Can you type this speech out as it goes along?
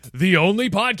The only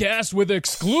podcast with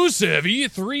exclusive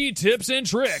E3 tips and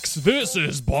tricks. This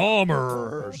is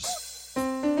Bombers.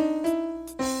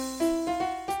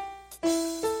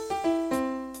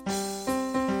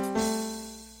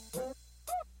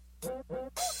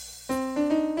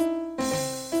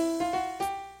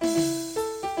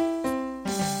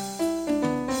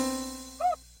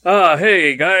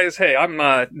 Hey guys, I'm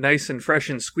nice and fresh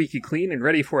and squeaky clean and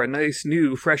ready for a nice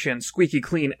new fresh and squeaky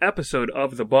clean episode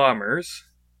of The Bombers.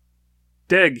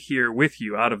 Deg here with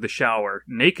you out of the shower,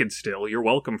 naked still. You're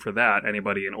welcome for that,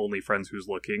 anybody in Only Friends who's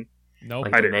looking. Nope.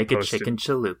 Like a naked chicken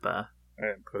chalupa. I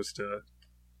didn't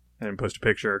post a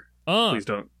picture. Uh. Please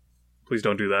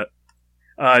don't do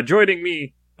that. Joining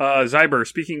me, Zyber,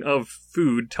 speaking of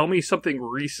food, tell me something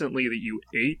recently that you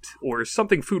ate, or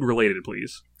something food related,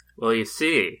 please. Well, you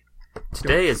see,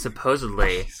 today is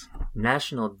supposedly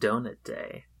National Donut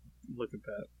Day. Look at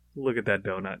that. Look at that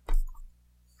donut.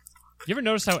 You ever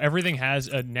notice how everything has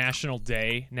a national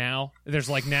day now? There's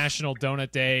like National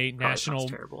Donut Day, National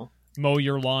terrible. Mow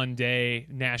Your Lawn Day,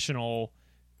 National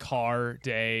Car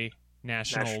Day,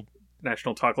 National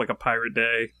Talk Like a Pirate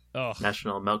Day.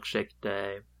 National Milkshake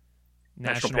Day.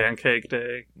 National Pancake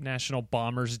Day. National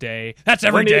Bombers Day. That's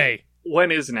every day.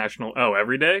 When is National? Oh,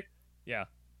 every day? Yeah.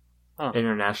 Huh.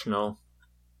 International.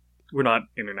 We're not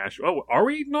international. Oh, are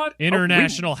we not?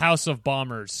 International House of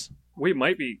Bombers. We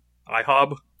might be.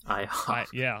 IHOB.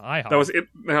 IHOB. That was it.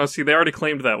 Now, see, they already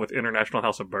claimed that with International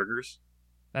House of Burgers.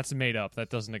 That's made up. That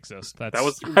doesn't exist. I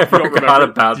forgot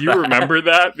about that. Do you remember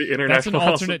that? The International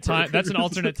That's an alternate time. That's an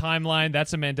alternate timeline.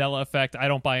 That's a Mandela effect. I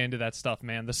don't buy into that stuff,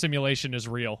 man. The simulation is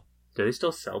real. Do they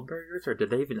still sell burgers, or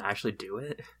did they even actually do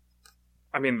it?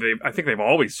 I mean, I think they've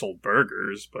always sold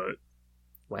burgers, but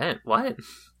when? What?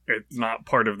 It's not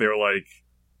part of their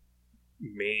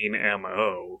main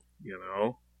MO. You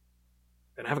know,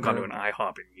 and I haven't gone to an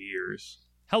IHOP in years.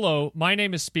 Hello, my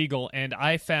name is Spiegel, and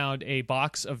I found a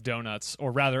box of donuts,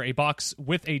 or rather a box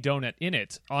with a donut in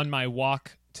it, on my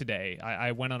walk today.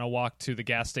 I went on a walk to the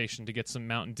gas station to get some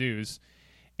Mountain Dews,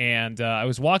 and I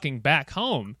was walking back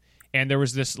home, and there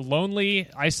was this lonely,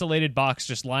 isolated box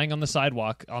just lying on the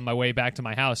sidewalk on my way back to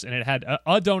my house, and it had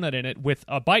a donut in it with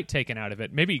a bite taken out of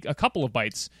it, maybe a couple of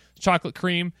bites, chocolate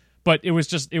cream, but it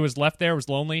was left there, it was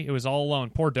lonely, it was all alone.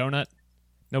 Poor donut.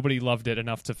 Nobody loved it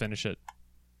enough to finish it.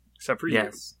 Except for you.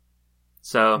 Yes.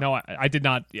 So no, I did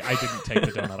not. I didn't take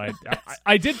the donut.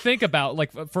 I did think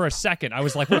about, for a second, I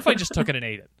was like, what if I just took it and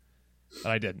ate it?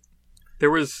 But I didn't.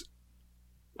 There was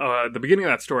the beginning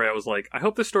of that story. I was like, I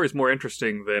hope this story is more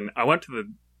interesting than I went to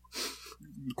the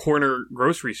corner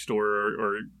grocery store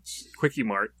or Quickie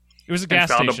Mart. It was a gas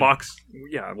station. Found a box.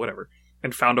 Yeah, whatever.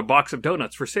 And found a box of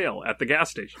donuts for sale at the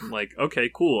gas station. Like, okay,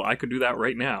 cool. I could do that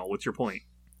right now. What's your point?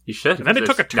 You should. And then it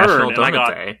took a turn, and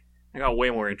I got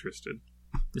way more interested.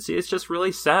 You see, it's just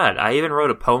really sad. I even wrote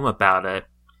a poem about it.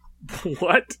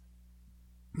 What?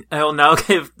 I will now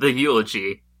give the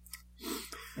eulogy.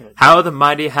 How the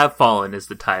Mighty Have Fallen is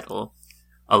the title.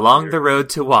 Along the road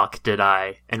to walk did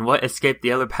I, and what escaped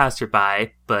the other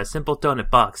passerby, but a simple donut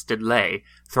box did lay,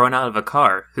 thrown out of a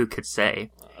car, who could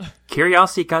say?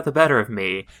 Curiosity got the better of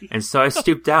me, and so I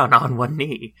stooped down on one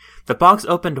knee. The box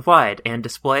opened wide and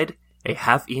displayed a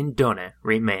half-eaten donut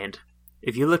remained.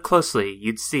 If you look closely,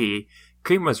 you'd see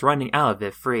cream was running out of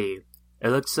it free. It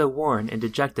looked so worn and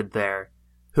dejected there.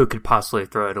 Who could possibly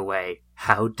throw it away?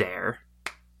 How dare?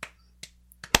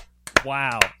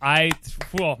 Wow.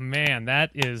 Oh man, that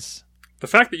is... The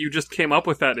fact that you just came up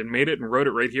with that and made it and wrote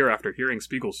it right here after hearing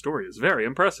Spiegel's story is very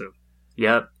impressive.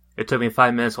 Yep. It took me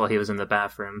 5 minutes while he was in the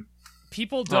bathroom.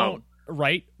 People don't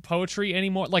write poetry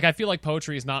anymore. I feel like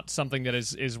poetry is not something that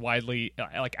is widely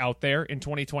out there in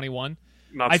 2021.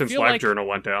 Not since LiveJournal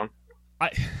went down.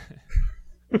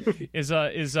 Is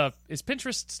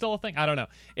Pinterest still a thing? I don't know.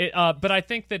 But I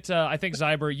think that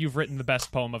Zyber, you've written the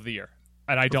best poem of the year,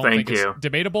 and I don't think it's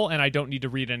debatable, and I don't need to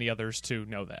read any others to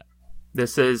know that.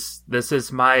 This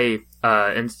is my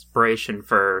inspiration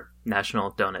for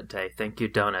National Donut Day. Thank you,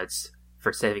 donuts,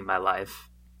 for saving my life.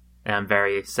 And I'm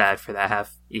very sad for that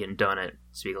half-eaten donut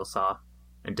Spiegel saw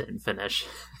and didn't finish.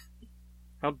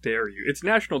 How dare you? It's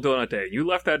National Donut Day. You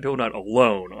left that donut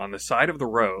alone on the side of the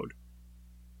road.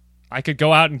 I could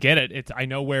go out and get it. I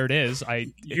know where it is.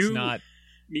 It's not...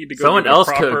 Need to go. Someone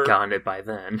else could have gotten it by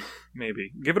then.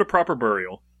 Maybe. Give it a proper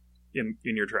burial in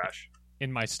your trash.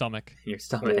 In my stomach. Your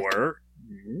stomach.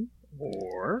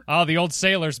 Or... Oh, the old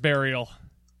sailor's burial.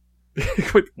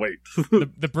 Wait.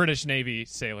 the British Navy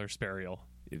sailor's burial.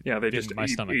 Yeah, they just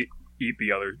eat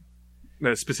the other...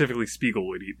 No, specifically, Spiegel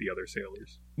would eat the other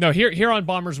sailors. No, here on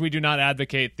Bombers, we do not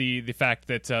advocate the fact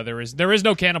that there is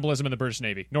no cannibalism in the British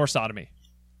Navy, nor sodomy.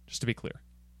 Just to be clear.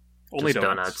 Only Just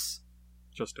donuts.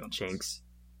 Just donuts. Chinks.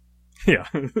 Yeah.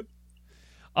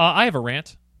 I have a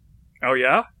rant. Oh,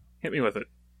 yeah? Hit me with it.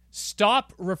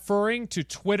 Stop referring to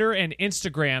Twitter and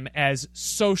Instagram as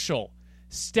social.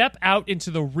 Step out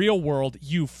into the real world,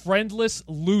 you friendless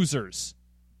losers.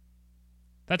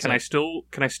 That's Can it.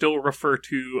 I still refer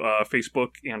to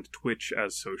Facebook and Twitch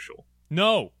as social?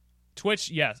 No. Twitch,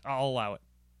 yes, I'll allow it.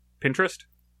 Pinterest?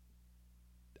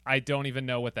 I don't even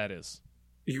know what that is.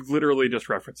 You literally just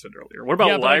referenced it earlier. What about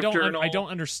yeah, but LiveJournal? I don't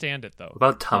understand it, though. What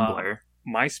about Tumblr?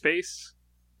 MySpace?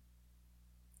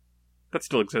 That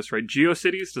still exists, right?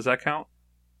 GeoCities, does that count?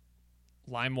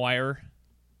 LimeWire.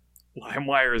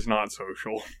 LimeWire is not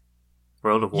social.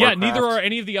 World of Yeah, Warcraft? neither are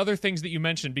any of the other things that you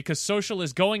mentioned, because social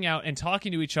is going out and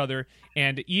talking to each other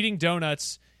and eating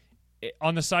donuts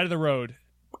on the side of the road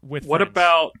with What friends.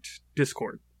 about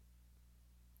Discord?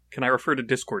 Can I refer to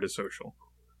Discord as social?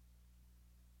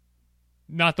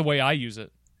 Not the way I use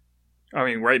it. I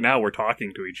mean, right now we're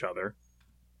talking to each other.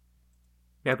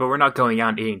 Yeah, but we're not going out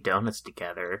and eating donuts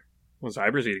together. Well,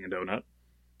 Zyber's eating a donut.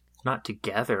 Not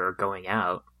together or going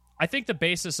out. I think the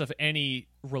basis of any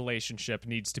relationship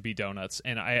needs to be donuts,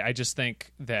 and I just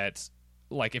think that,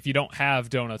 like, if you don't have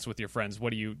donuts with your friends,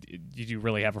 what do you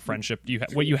really have a friendship?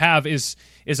 What you have is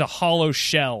a hollow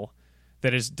shell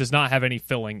that does not have any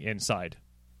filling inside,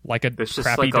 like a There's just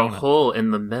crappy like donut. a hole in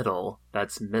the middle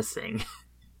that's missing.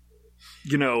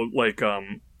 You know, like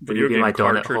video you get game my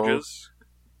donut cartridges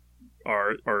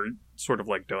are sort of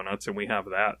like donuts, and we have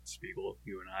that, Spiegel,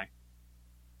 you and I.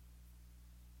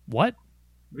 What?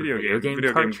 Video game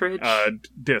cartridge?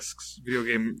 Discs, video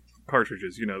game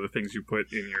cartridges. You know, the things you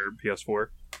put in your PS4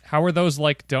 How are those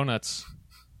like donuts?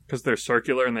 because they're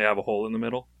circular and they have a hole in the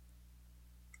middle.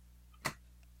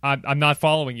 I'm not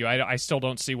following you. I still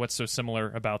don't see what's so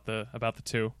similar about the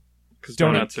two. Because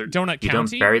Donut Donut You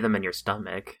County. don't bury them in your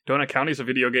stomach. County is a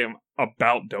video game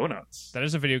about donuts. That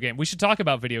is a video game. We should talk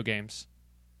about video games.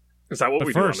 Is that what But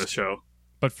we do on first- this show?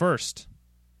 But first,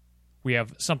 we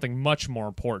have something much more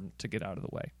important to get out of the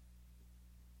way.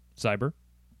 Zyber?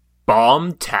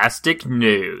 Bombtastic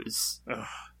news. Ugh.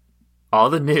 All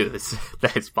the news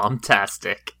that is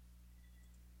bombtastic.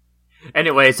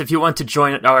 Anyways, if you want to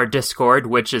join our Discord,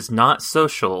 which is not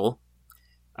social,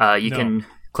 you No. can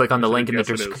click on the Actually, link in the yes,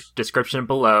 it is. description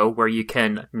below, where you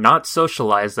can not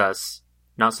socialize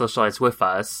with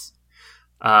us,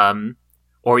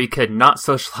 or you could not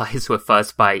socialize with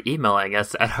us by emailing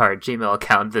us at our Gmail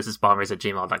account. This is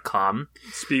bombers@gmail.com.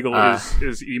 Spiegel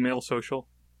is email social.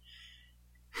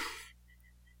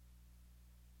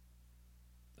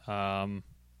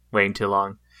 Waiting too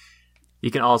long.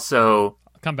 You can also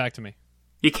Come back to me.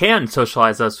 You can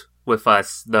socialize with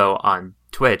us, though, on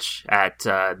Twitch at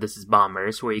This Is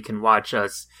Bombers, where you can watch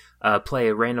us play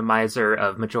a randomizer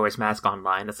of Majora's Mask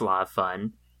online. It's a lot of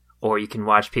fun. Or you can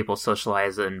watch people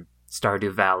socialize in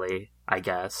Stardew Valley, I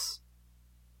guess.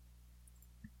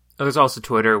 There's also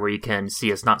Twitter, where you can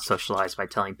see us not socialize by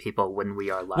telling people when we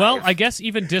are live. Well, I guess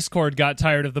even Discord got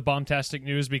tired of the bombastic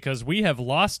news because we have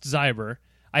lost Zyber.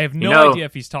 I have no idea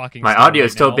if he's talking. my still audio right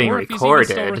is still now, being or if he's even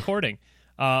still recorded. recording.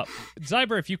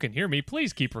 Zyber, if you can hear me,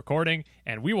 please keep recording,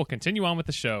 and we will continue on with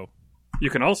the show. You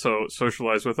can also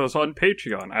socialize with us on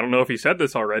Patreon. I don't know if he said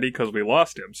this already because we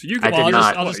lost him. So you can I did I'll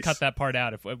not. I'll just cut that part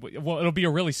out. Well, it'll be a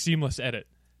really seamless edit.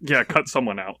 Yeah, cut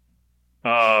someone out.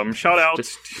 Shout out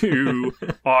to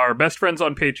our best friends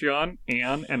on Patreon,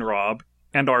 Anne and Rob,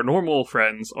 and our normal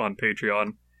friends on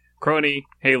Patreon, Crony,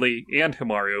 Haley, and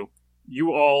Himaru.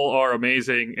 You all are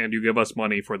amazing, and you give us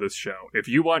money for this show. If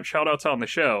you want shout-outs on the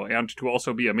show, and to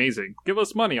also be amazing, give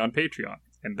us money on Patreon,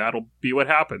 and that'll be what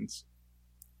happens.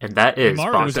 And that is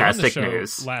Maru was on the bombastic show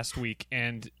news. last week,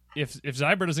 and if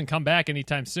Zyber doesn't come back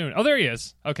anytime soon, oh, there he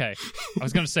is. Okay, I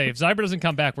was going to say if Zyber doesn't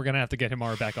come back, we're going to have to get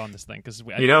Himaru back on this thing because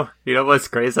You know what's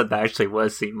crazy? That actually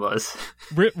was seamless.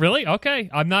 Really? Okay,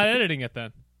 I'm not editing it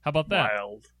then. How about that?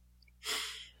 Wild.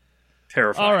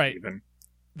 Terrifying, All right. even.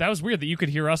 That was weird that you could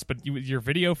hear us, but your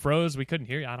video froze. We couldn't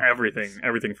hear you. I don't know.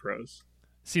 Everything froze.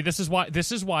 See, this is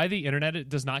why the internet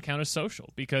does not count as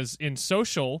social, because in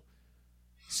social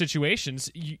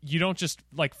situations you don't just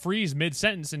like freeze mid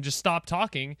sentence and just stop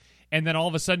talking, and then all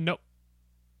of a sudden no.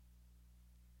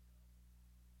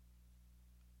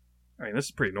 I mean, this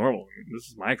is pretty normal. This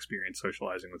is my experience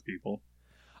socializing with people.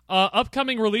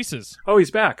 Upcoming releases. Oh,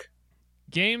 he's back.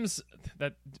 Games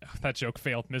that joke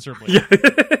failed miserably. Yeah.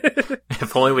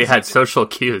 If only we had social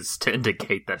cues to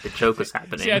indicate that the joke was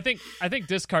happening. See, I think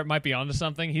Discart might be onto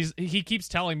something. He keeps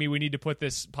telling me we need to put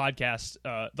this podcast,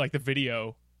 like the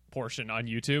video portion, on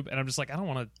YouTube, and I'm just like, I don't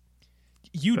want to.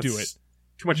 You do it.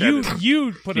 Too much editing.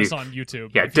 You put us on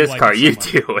YouTube. Yeah, if you like Discard, it so you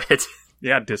much. do it.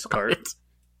 Yeah, discard.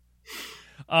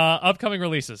 Upcoming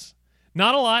releases.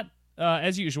 Not a lot,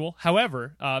 as usual.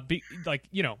 However,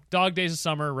 Dog Days of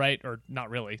Summer, right? Or not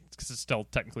really, because it's still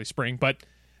technically spring. But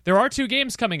there are 2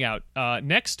 games coming out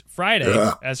next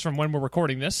Friday, as from when we're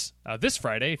recording this. This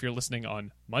Friday, if you're listening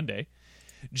on Monday.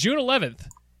 June 11th.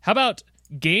 How about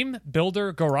Game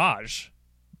Builder Garage?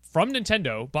 From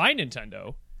Nintendo, by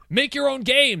Nintendo. Make your own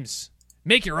games.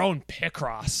 Make your own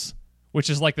Picross. Which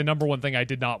is like the number one thing I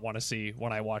did not want to see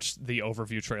when I watched the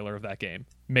overview trailer of that game.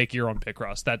 Make your own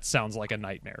Picross. That sounds like a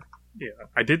nightmare. Yeah,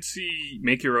 I did see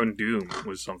Make Your Own Doom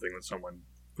was something that someone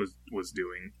was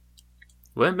doing.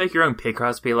 Wouldn't Make Your Own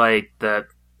Picross be like that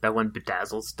one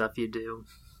Bedazzle stuff you do?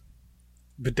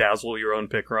 Bedazzle your own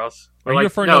Picross? Are you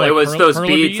referring to it was those Perla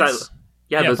beads. beads?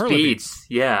 Those Perla beads.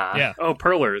 Yeah. Yeah. Oh,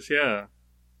 Perlers, yeah.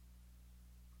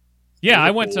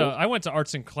 Yeah, Those are I went to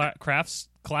arts and crafts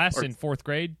class in 4th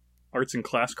grade. Arts and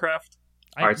Class Craft?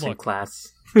 Arts and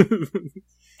class.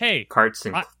 Hey, Carts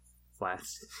and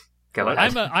class. Go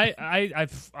ahead.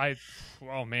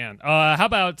 oh man. How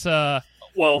about well,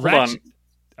 hold Ratchet?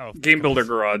 on. Oh, Game Builder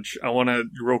Garage. I want to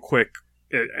real quick.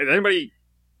 Is anybody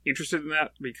interested in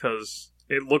that? Because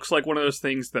it looks like one of those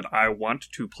things that I want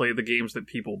to play the games that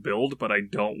people build, but I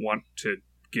don't want to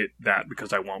get that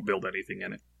because I won't build anything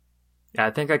in it. Yeah,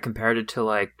 I think I compared it to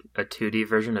like a 2D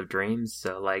version of Dreams,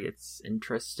 so like it's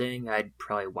interesting. I'd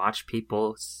probably watch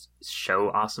people show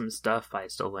awesome stuff. I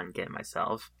still wouldn't get it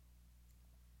myself.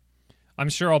 I'm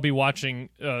sure I'll be watching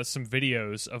some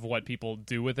videos of what people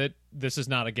do with it. This is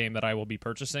not a game that I will be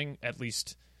purchasing. At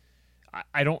least,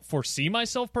 I don't foresee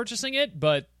myself purchasing it,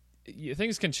 but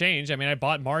things can change. I mean, I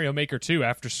bought Mario Maker 2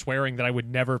 after swearing that I would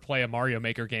never play a Mario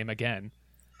Maker game again.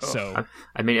 So,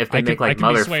 I mean, if they make like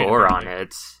Mother 4 on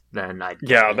it, then I'd...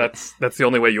 Yeah, that's the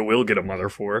only way you will get a Mother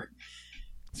 4.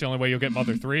 It's the only way you'll get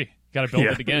Mother 3. You gotta build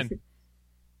it again.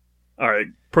 Alright,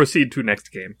 proceed to next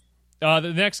game.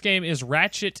 The next game is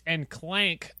Ratchet and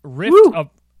Clank Rift...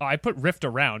 I put Rift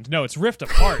Around. No, it's Rift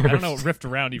Apart. I don't know what Rift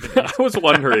Around even is. I was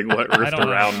wondering what Rift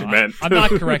Around meant. I'm not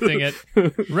correcting it.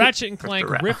 Ratchet and Clank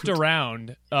Rift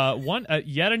Around.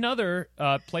 Yet another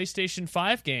PlayStation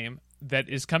 5 game that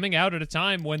is coming out at a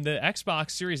time when the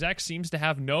Xbox Series X seems to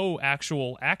have no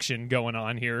actual action going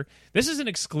on here. This is an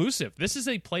exclusive. This is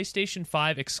a PlayStation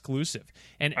 5 exclusive.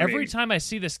 And every time I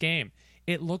see this game,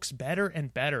 it looks better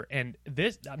and better. And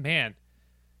this, man,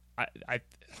 I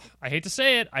hate to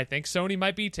say it, I think Sony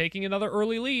might be taking another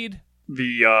early lead.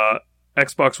 The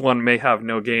Xbox One may have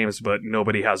no games, but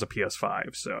nobody has a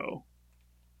PS5, so...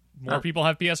 More people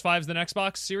have PS5s than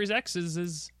Xbox Series X's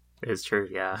is... It's true,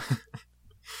 yeah.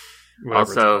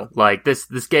 Also, like, this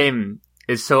game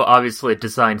is so obviously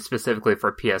designed specifically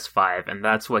for PS5, and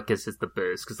that's what gives it the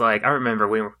boost. Because, like, I remember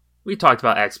we talked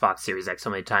about Xbox Series X so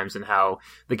many times and how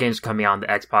the game's coming out on the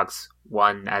Xbox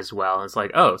One as well. And it's like,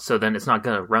 oh, so then it's not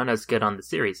going to run as good on the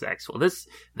Series X. Well, this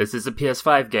is a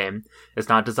PS5 game. It's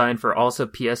not designed for also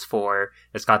PS4.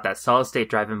 It's got that solid state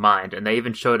drive in mind, and they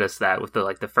even showed us that with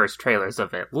the first trailers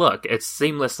of it. Look, it's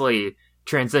seamlessly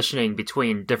transitioning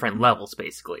between different levels,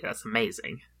 basically. That's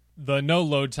amazing. The no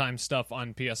load time stuff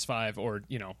on PS5, or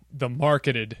the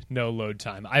marketed no load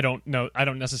time. I don't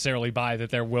necessarily buy that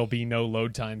there will be no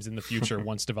load times in the future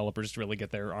once developers really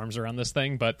get their arms around this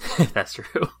thing. But that's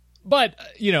true. But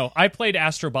I played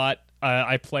Astrobot.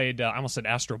 I played. I almost said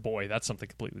Astro Boy. That's something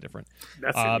completely different.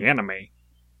 That's an anime.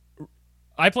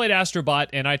 I played Astrobot,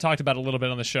 and I talked about it a little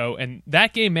bit on the show. And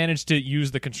that game managed to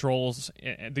use the controls,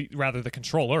 the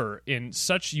controller, in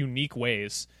such unique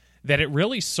ways that it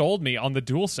really sold me on the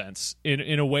DualSense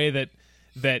in a way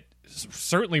that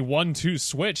certainly 1-2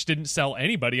 Switch didn't sell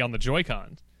anybody on the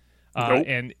Joy-Con. Nope.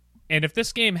 And if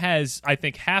this game has, I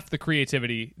think, half the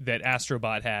creativity that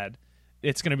Astrobot had,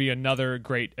 it's going to be another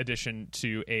great addition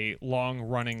to a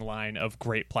long-running line of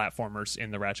great platformers in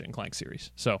the Ratchet & Clank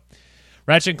series. So,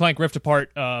 Ratchet & Clank Rift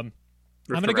Apart. I'm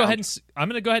going to go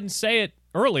ahead and say it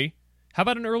early. How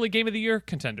about an early Game of the Year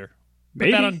contender?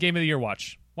 Put that on Game of the Year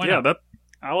watch. Why not?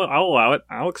 I'll allow it.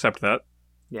 I'll accept that.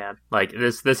 Yeah, like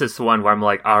this is the one where I'm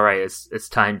like, all right, it's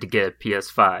time to get a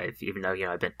PS5, even though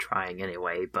I've been trying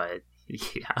anyway. But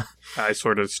yeah, I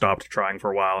sort of stopped trying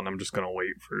for a while, and I'm just gonna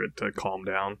wait for it to calm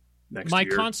down next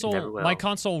year. My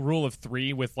console rule of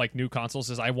 3 with new consoles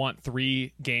is I want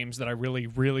 3 games that I really,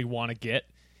 really want to get,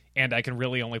 and I can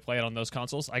really only play it on those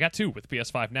consoles. I got 2 with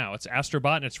PS5 now. It's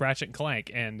Astrobot and it's Ratchet & Clank,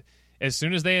 and as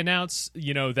soon as they announce,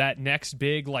 that next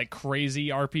big, crazy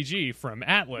RPG from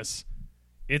Atlas,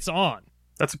 it's on.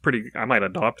 That's I might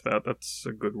adopt that. That's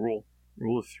a good rule.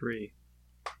 Rule of 3.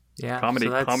 Yeah. Comedy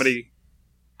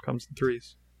comes in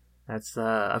 3s. That's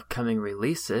upcoming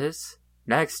releases.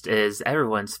 Next is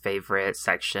everyone's favorite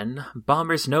section,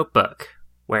 Bomber's Notebook,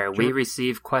 where we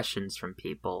receive questions from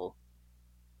people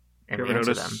and You we ever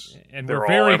answer them. notice And they're we're all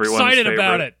very everyone's excited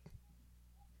about favorite? it.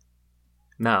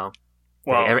 No.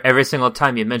 Well, Every single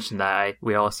time you mention that,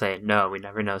 we all say, no, we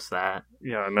never noticed that.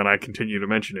 yeah, and then I continue to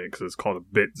mention it because it's called a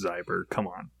bit Zyber. Come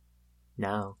on.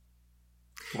 No.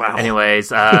 Wow.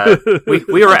 Anyways,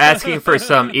 we were asking for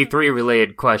some E3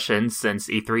 related questions since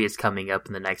E3 is coming up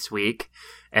in the next week.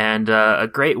 And a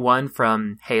great one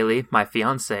from Haley, my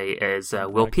fiance, is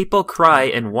will people cry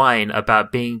and whine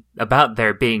about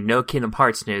there being no Kingdom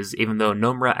Hearts news, even though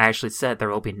Nomura actually said there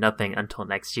will be nothing until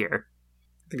next year?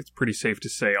 I think it's pretty safe to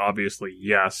say, obviously,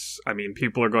 yes. I mean,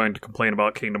 people are going to complain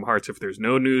about Kingdom Hearts if there's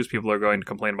no news. People are going to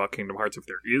complain about Kingdom Hearts if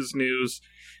there is news.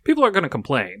 People are going to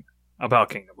complain about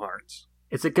Kingdom Hearts.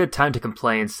 It's a good time to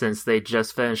complain since they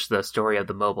just finished the story of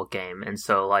the mobile game, and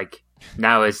so,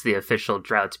 now is the official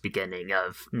drought beginning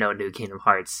of no new Kingdom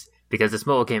Hearts, because this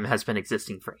mobile game has been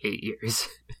existing for 8 years.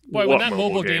 Boy, when What that mobile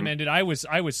mobile game? game ended, I was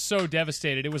so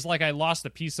devastated. It was like I lost a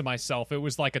piece of myself. It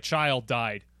was like a child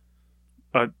died.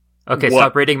 Okay, What?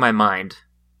 stop reading my mind.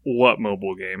 What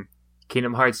mobile game?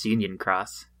 Kingdom Hearts Union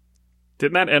Cross.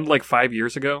 Didn't that end like 5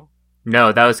 years ago?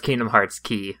 No, that was Kingdom Hearts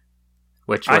Key,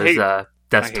 which I was hate- a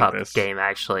desktop this. game,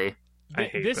 actually. I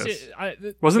hate this.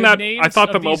 Wasn't Wasn't that... I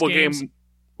thought the mobile game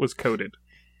was coded.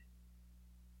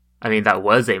 I mean, that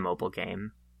was a mobile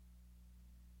game.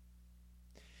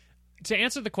 To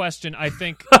answer the question, I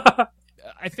think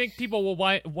people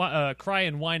will cry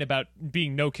and whine about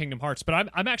being no Kingdom Hearts, but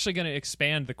I'm actually going to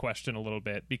expand the question a little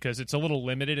bit because it's a little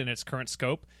limited in its current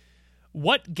scope.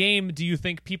 What game do you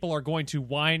think people are going to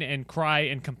whine and cry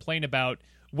and complain about,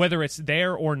 whether it's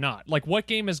there or not? Like, what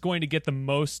game is going to get the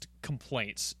most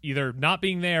complaints, either not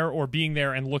being there or being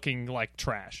there and looking like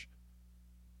trash?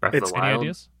 Breath It's- of the Any Wild.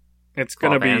 ideas? It's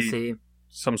going to Final be Fantasy.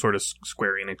 some sort of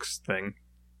Square Enix thing.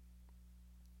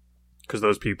 Because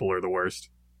those people are the worst.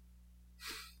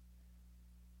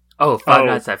 Oh, Five Oh.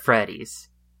 Nights at Freddy's.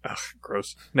 Ugh,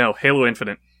 gross. No, Halo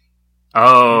Infinite.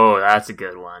 Oh, that's a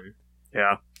good one.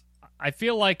 Yeah. I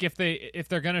feel like if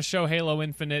they're going to show Halo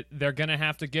Infinite, they're going to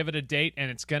have to give it a date,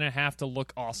 and it's going to have to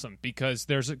look awesome, because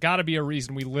there's got to be a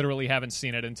reason we literally haven't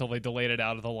seen it until they delayed it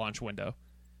out of the launch window.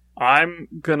 I'm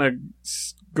gonna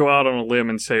go out on a limb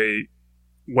and say,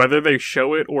 whether they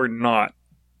show it or not,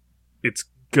 it's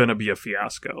gonna be a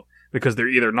fiasco. Because they're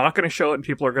either not gonna show it and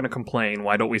people are gonna complain,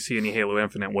 why don't we see any Halo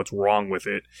Infinite, what's wrong with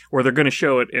it? Or they're gonna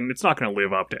show it and it's not gonna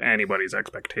live up to anybody's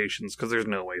expectations, because there's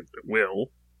no way that it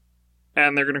will.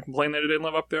 And they're gonna complain that it didn't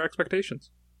live up to their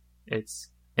expectations. It's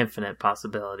infinite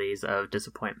possibilities of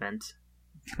disappointment.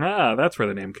 Ah, that's where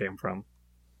the name came from.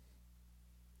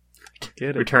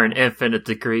 Get it. Return infinite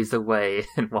degrees away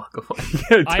and walk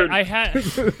away.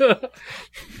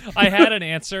 I had an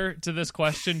answer to this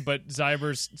question, but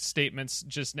Zyber's statements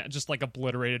just like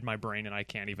obliterated my brain, and I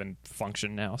can't even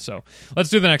function now. So let's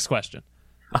do the next question.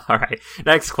 All right.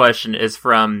 Next question is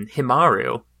from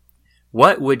Himaru.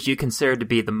 What would you consider to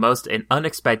be the most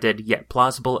unexpected yet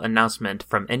plausible announcement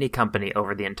from any company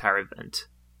over the entire event?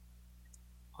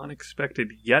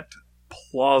 Unexpected yet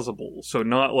plausible, so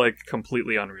not like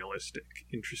completely unrealistic.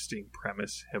 Interesting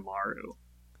premise, Himaru.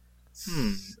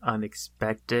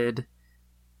 Unexpected.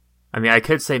 I mean, I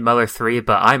could say Mother 3,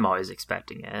 but I'm always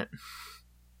expecting it.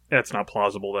 That's not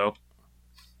plausible though.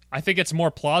 I think it's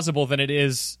more plausible than it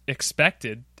is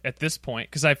expected at this point,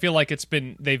 because I feel like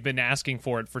they've been asking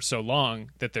for it for so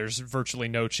long that there's virtually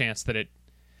no chance that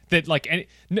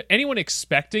anyone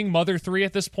expecting Mother 3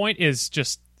 at this point is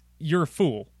just, you're a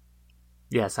fool.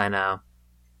 Yes, I know.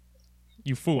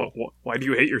 You fool. Why do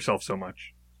you hate yourself so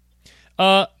much?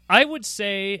 I would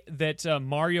say that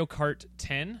Mario Kart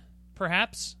 10,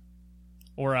 perhaps,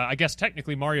 or I guess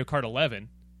technically Mario Kart 11,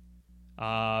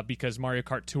 because Mario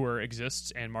Kart Tour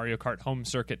exists and Mario Kart Home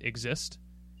Circuit exist.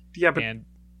 Yeah, but And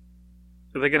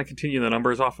are they going to continue the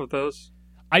numbers off of those?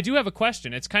 I do have a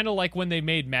question. It's kind of like when they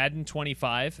made Madden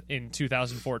 25 in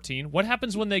 2014. What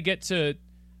happens when they get to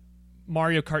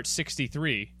Mario Kart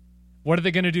 63? What are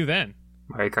they going to do then?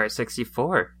 Mario Kart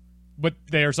 64. But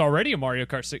there's already a Mario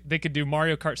Kart. They could do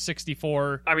Mario Kart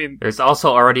 64. I mean, There's also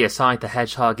already a Sonic the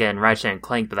Hedgehog and Ratchet and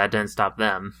Clank, but that didn't stop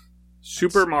them.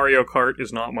 Super Mario Kart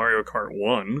is not Mario Kart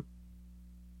 1.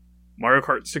 Mario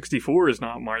Kart 64 is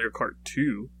not Mario Kart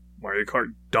 2. Mario Kart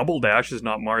Double Dash is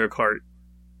not Mario Kart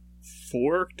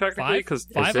 4, technically, because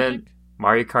Five, I Isn't think?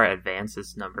 Mario Kart Advance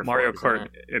is number 4, Mario isn't Kart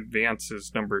it? Advance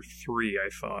is number 3, I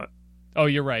thought. Oh,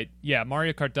 you're right. Yeah,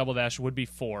 Mario Kart Double Dash would be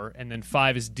 4, and then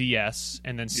 5 is DS,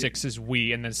 and then 6 is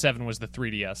Wii, and then 7 was the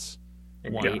 3DS.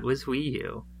 And One. 8 was Wii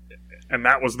U. And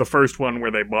that was the first one where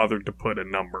they bothered to put a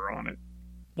number on it.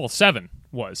 Well, 7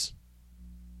 was.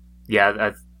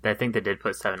 Yeah, I think they did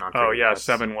put 7 on 3DS. Oh yeah,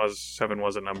 seven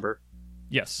was a number.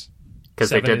 Yes. Because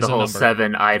they 7 did is the a whole number.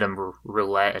 7-item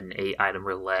roulette and 8-item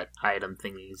roulette item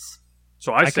thingies.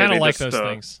 So I say kind they of like just, those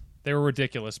things. They were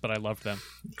ridiculous, but I loved them.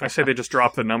 I say they just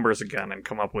drop the numbers again and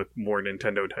come up with more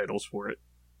Nintendo titles for it.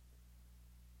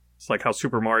 It's like how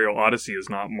Super Mario Odyssey is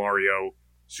not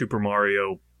Super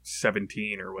Mario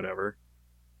 17 or whatever.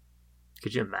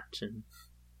 Could you imagine?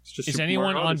 It's just Is Super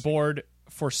anyone Mario on Odyssey. board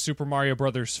for Super Mario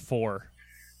Brothers 4?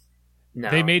 No.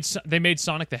 They made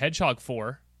Sonic the Hedgehog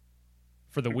 4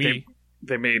 for the Wii.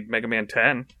 They made Mega Man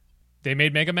 10 They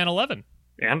made Mega Man 11.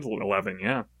 and 11,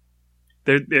 yeah.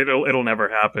 It'll never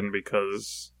happen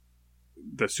because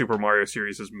the Super Mario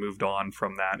series has moved on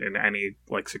from that, and any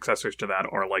like successors to that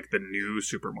are like the new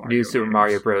Super Mario. New Super games.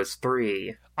 Mario Bros.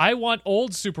 3. I want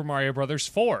old Super Mario Brothers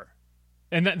 4.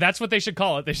 And that's what they should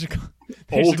call it. They should call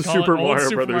Old it Super Old Mario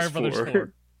Super Brothers Mario Brothers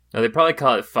 4. No, they probably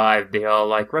call it 5. They all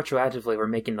like retroactively we're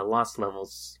making the Lost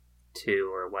Levels 2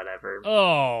 or whatever.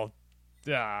 Oh,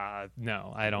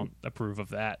 no, I don't approve of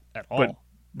that at all.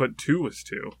 But 2 is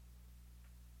 2.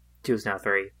 2 is now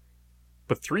 3.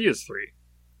 But 3 is 3.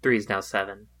 3 is now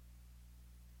 7.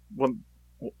 Well,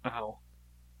 ow.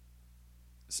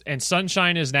 And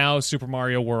Sunshine is now Super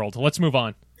Mario World. Let's move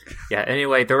on. Yeah,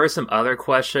 anyway, there were some other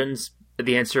questions.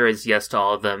 The answer is yes to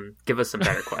all of them. Give us some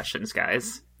better questions,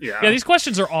 guys. Yeah. Yeah, these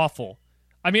questions are awful.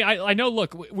 I mean, I know,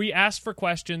 look, we ask for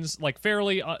questions, like,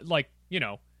 fairly,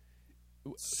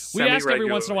 we ask every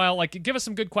once in a while, like, give us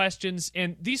some good questions,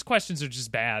 and these questions are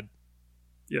just bad.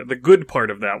 Yeah, the good part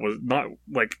of that was not,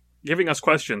 like, giving us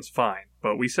questions, fine.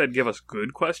 But we said give us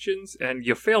good questions, and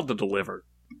you failed to deliver.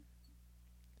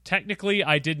 Technically,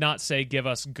 I did not say give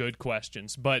us good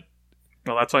questions, but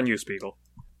Well, that's on you, Spiegel.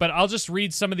 I'll just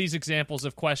read some of these examples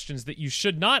of questions that you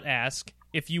should not ask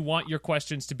if you want your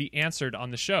questions to be answered on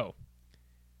the show.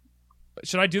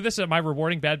 Should I do this? Am I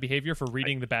rewarding bad behavior for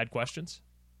reading the bad questions?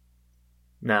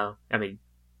 No, I mean,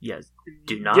 yes.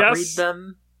 Do not Yes. read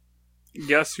them.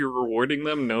 Yes, you're rewarding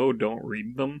them. No, don't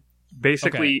read them.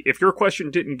 Basically, if your question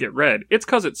didn't get read, it's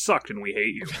because it sucked and we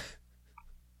hate you.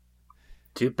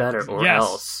 Do better or Yes.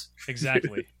 else.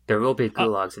 Exactly. There will be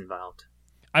gulags involved.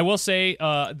 I will say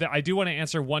that I do want to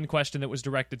answer one question that was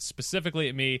directed specifically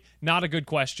at me. Not a good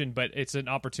question, but it's an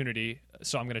opportunity,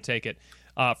 so I'm going to take it.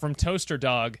 From Toaster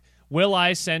Dog, will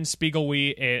I send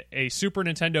Spiegelwee a Super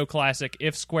Nintendo Classic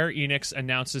if Square Enix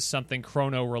announces something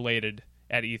Chrono-related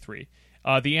at E3?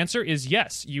 The answer is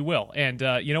yes, you will. And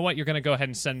you know what? You're going to go ahead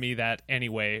and send me that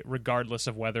anyway, regardless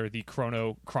of whether the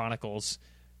Chrono Chronicles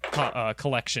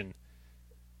collection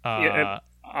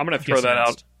I'm going to throw gets that out.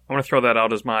 announced. I'm going to throw that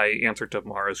out as my answer to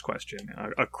Mara's question.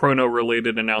 A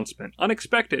Chrono-related announcement.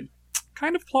 Unexpected.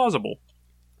 Kind of plausible.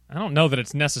 I don't know that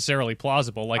it's necessarily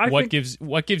plausible. Like, I what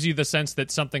think- gives you the sense that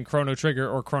something Chrono Trigger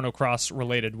or Chrono Cross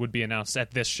related would be announced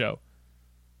at this show?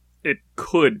 It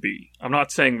could be. I'm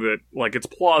not saying that, like, it's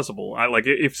plausible.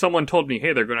 If someone told me,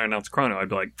 hey, they're going to announce Chrono, I'd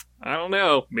be like, I don't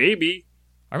know. Maybe.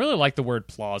 I really like the word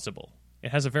plausible.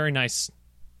 It has a very nice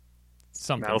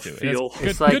something to it. Mouthfeel. Good,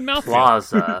 It's like good mouthfeel.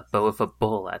 Plaza, but with a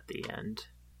bull at the end.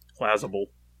 Plausible.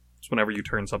 It's whenever you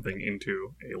turn something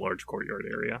into a large courtyard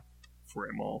area for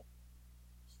a mall.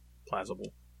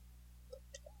 Plausible.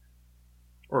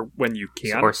 Or when you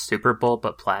can. Or Super Bowl,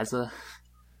 but Plaza.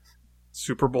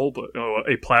 Super Bowl, but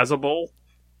a Plaza Bowl?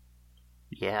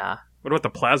 Yeah. What about the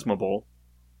Plasma Bowl?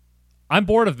 I'm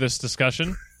bored of this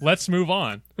discussion. Let's move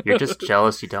on. You're just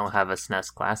jealous you don't have a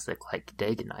SNES Classic like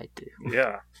Dag and I do.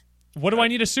 Yeah. What do I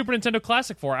need a Super Nintendo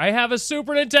Classic for? I have a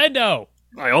Super Nintendo!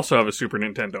 I also have a Super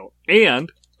Nintendo. And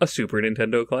a Super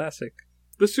Nintendo Classic.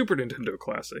 The Super Nintendo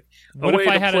Classic. What a way if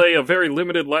I to had play a very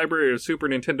limited library of Super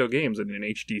Nintendo games in an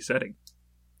HD setting.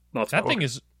 Not That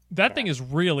thing is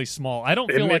really small. I don't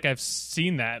feel Admit- like I've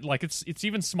seen that. Like, it's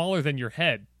even smaller than your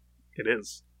head. It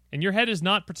is. And your head is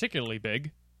not particularly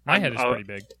big. My head is pretty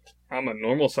big. I'm a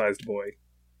normal-sized boy.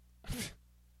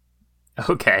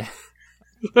 Okay.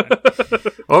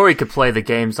 Or we could play the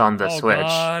games on the Oh, Switch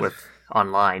God. with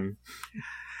online.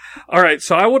 All right,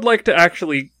 so I would like to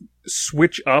actually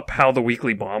switch up how the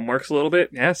weekly bomb works a little bit.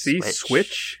 Yeah, see?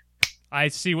 Switch. I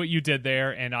see what you did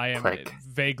there, and I am Click.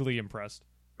 vaguely impressed.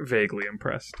 Vaguely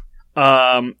impressed.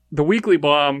 The weekly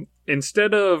bomb,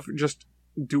 instead of just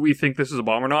do we think this is a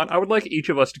bomb or not, I would like each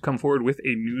of us to come forward with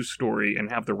a news story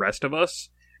and have the rest of us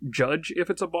judge if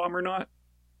it's a bomb or not.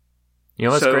 You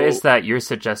know what's So- great is that you're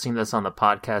suggesting this on the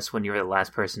podcast when you were the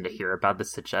last person to hear about the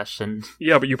suggestion.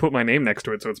 Yeah, but you put my name next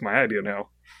to it, so it's my idea now.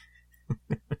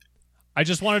 I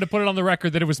just wanted to put it on the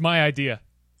record that it was my idea.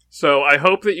 So I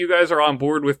hope that you guys are on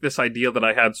board with this idea that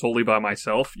I had solely by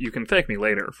myself. You can thank me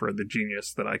later for the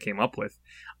genius that I came up with.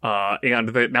 And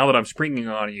that now that I'm springing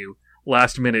on you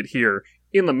last minute here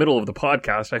in the middle of the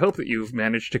podcast, I hope that you've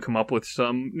managed to come up with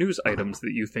some news items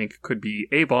that you think could be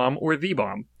a bomb or the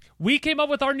bomb. We came up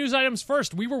with our news items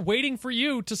first. We were waiting for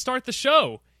you to start the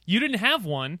show. You didn't have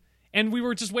one, and we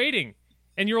were just waiting.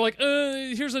 And you were like,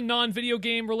 here's a non-video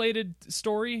game related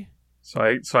story. So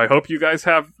I hope you guys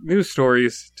have news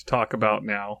stories to talk about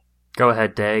now. Go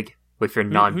ahead, Dag, with your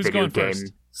non-video who's going game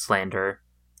first? slander.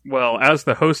 Well, as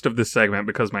the host of this segment,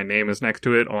 because my name is next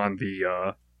to it on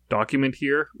the document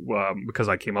here, because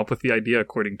I came up with the idea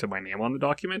according to my name on the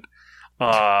document,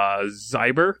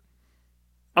 Zyber,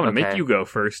 I'm going to make you go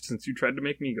first since you tried to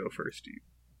make me go first, you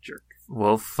jerk.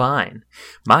 Well, fine.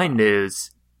 My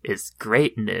news is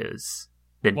great news.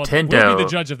 Nintendo... We'll be the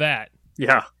judge of that.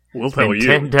 Yeah, we'll tell you.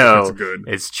 Nintendo It's good.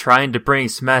 is trying to bring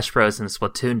Smash Bros. And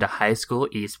Splatoon to high school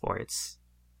esports.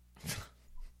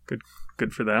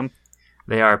 Good for them.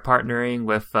 They are partnering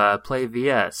with Play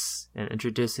VS and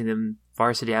introducing them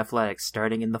varsity athletics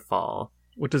starting in the fall.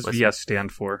 What does VS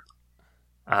stand for?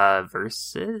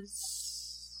 Versus?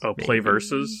 Oh, maybe? Play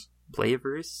Versus?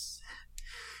 Playverse?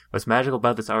 What's magical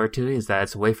about this opportunity is that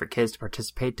it's a way for kids to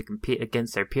participate, to compete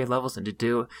against their peer levels, and to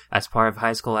do as part of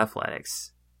high school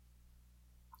athletics.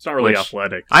 It's not really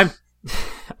athletic. I'm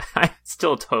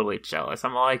still totally jealous.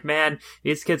 I'm like, man,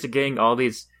 these kids are getting all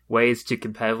these ways to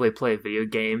competitively play video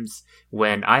games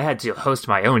when I had to host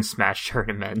my own Smash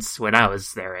tournaments when I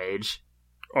was their age.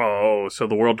 Oh, so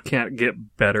the world can't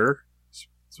get better?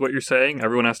 Is what you're saying?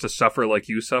 Everyone has to suffer like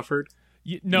you suffered?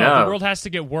 No, the world has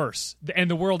to get worse. And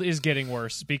the world is getting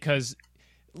worse because...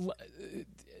 Look,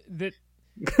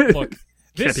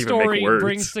 this story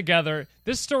brings together...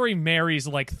 This story marries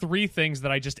like three things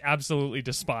that I just absolutely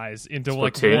despise into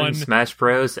Splatoon, like one... Smash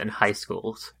Bros. And high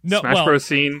schools. Smash Bros.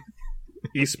 Scene,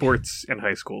 esports, and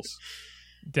high schools.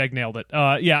 Deg nailed it.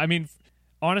 Yeah, I mean,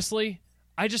 honestly...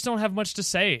 I just don't have much to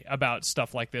say about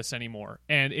stuff like this anymore.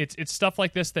 And it's stuff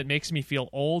like this that makes me feel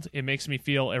old. It makes me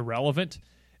feel irrelevant.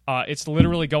 It's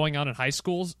literally going on in high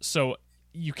schools, so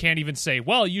you can't even say,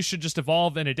 well, you should just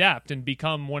evolve and adapt and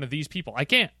become one of these people. I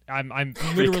can't. I'm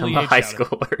literally become a high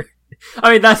schooler.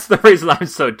 I mean, that's the reason I'm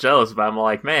so jealous about it. I'm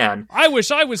like, man. I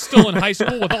wish I was still in high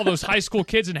school with all those high school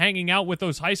kids and hanging out with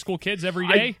those high school kids every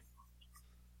day.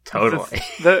 Totally.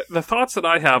 The thoughts that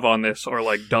I have on this are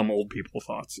like dumb old people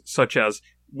thoughts, such as,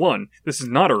 one, this is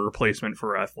not a replacement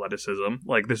for athleticism.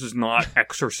 Like, this is not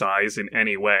exercise in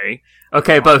any way.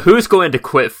 Okay, but who's going to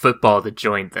quit football to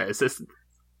join this?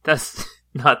 That's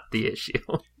not the issue.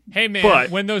 Hey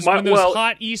man, when those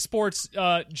hot esports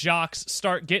jocks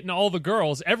start getting all the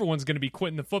girls, everyone's going to be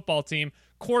quitting the football team.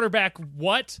 Quarterback,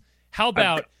 what? How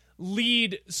about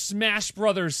lead Smash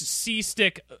Brothers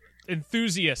C-stick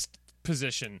enthusiast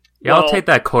position? Yeah, I'll take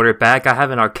that quarterback. I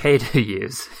have an arcade to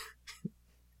use.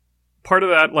 Part of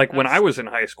that, like when I was in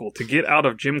high school, to get out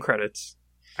of gym credits,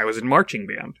 I was in marching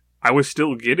band. I was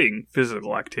still getting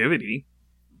physical activity,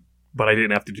 but I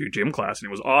didn't have to do gym class, and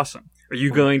it was awesome. Are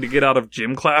you going to get out of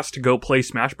gym class to go play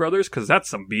Smash Brothers? Because that's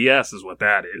some BS is what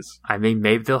that is. I mean,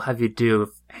 maybe they'll have you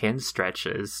do hand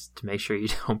stretches to make sure you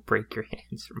don't break your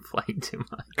hands from playing too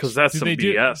much. Because that's some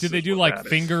BS. Do they do like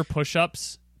finger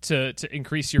push-ups to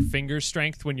increase your finger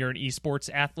strength when you're an esports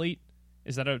athlete?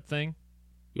 Is that a thing?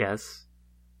 Yes.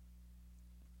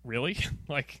 Really?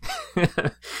 Like,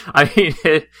 I mean,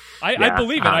 I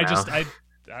believe it. I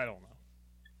don't know.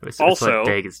 It's also, what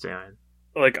Dag is doing.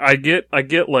 Like, I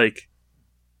get like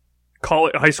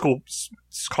high school,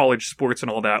 college sports,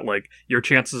 and all that. Like, your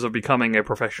chances of becoming a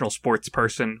professional sports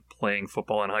person playing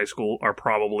football in high school are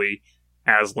probably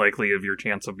as likely of your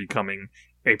chance of becoming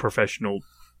a professional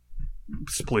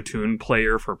Splatoon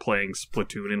player for playing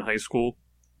Splatoon in high school.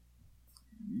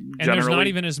 And there's not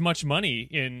even as much money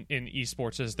in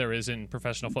esports as there is in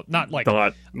professional football. Not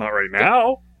right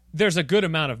now. There's a good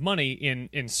amount of money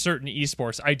in certain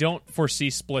esports. I don't foresee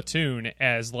Splatoon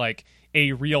as like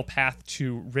a real path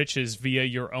to riches via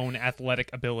your own athletic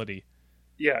ability.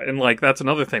 Yeah, and like that's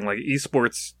another thing. Like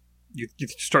esports, you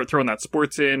start throwing that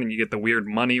sports in, and you get the weird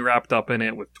money wrapped up in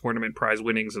it with tournament prize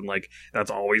winnings, and like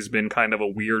that's always been kind of a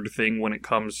weird thing when it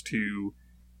comes to,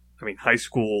 I mean, high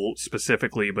school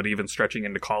specifically, but even stretching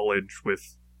into college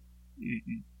with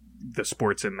the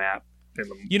sports in that.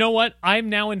 You know what? I'm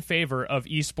now in favor of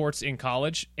esports in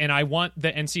college, and I want the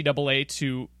NCAA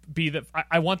to be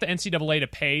I want the NCAA to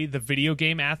pay the video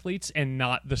game athletes and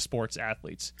not the sports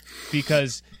athletes,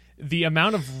 because the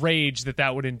amount of rage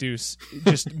that would induce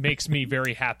just makes me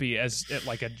very happy as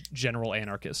like a general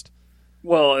anarchist.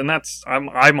 Well, and that's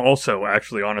I'm also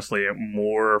actually honestly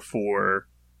more for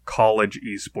college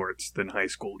esports than high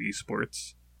school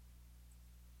esports.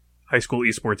 High school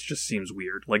esports just seems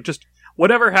weird. Like, just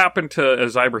whatever happened to,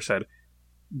 as Zyber said,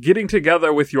 getting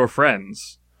together with your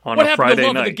friends on what a happened Friday to the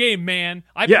love night. of the game, man?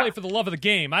 I Yeah. play for the love of the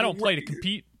game. I don't play to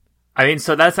compete. I mean,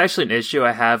 so that's actually an issue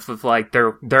I have with, like,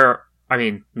 I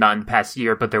mean, not in the past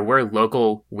year, but there were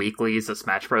local weeklies of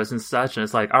Smash Bros. And such, and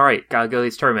it's like, alright, gotta go to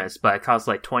these tournaments, but it costs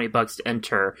like $20 to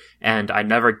enter, and I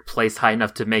never placed high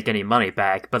enough to make any money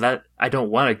back, but that, I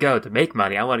don't want to go to make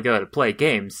money, I want to go to play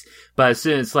games. But as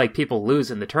soon as, like, people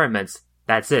lose in the tournaments,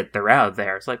 that's it, they're out of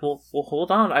there. It's like, well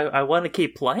hold on, I want to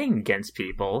keep playing against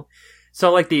people.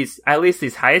 So, like, at least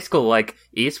these high school, like,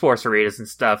 esports arenas and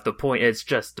stuff, the point is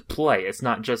just to play. It's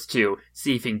not just to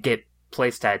see if you can get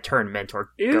placed at a tournament or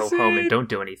go home and don't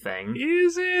do anything.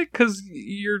 Is it? Because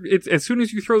it's as soon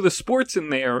as you throw the sports in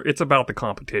there, it's about the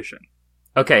competition.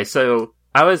 Okay, so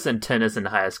I was in tennis in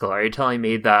high school. Are you telling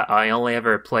me that I only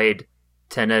ever played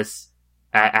tennis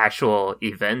at actual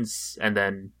events and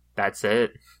then that's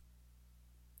it?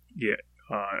 Yeah.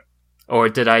 Or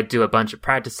did I do a bunch of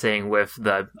practicing with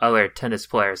the other tennis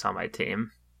players on my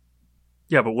team?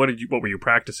 Yeah, but what were you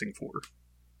practicing for?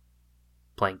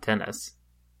 Playing tennis.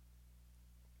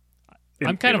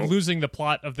 I'm kind of losing the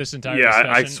plot of this entire discussion.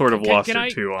 I sort of lost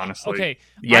it too, honestly. Okay.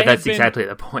 Yeah, that's exactly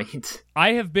the point.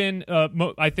 I have been,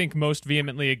 I think, most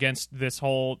vehemently against this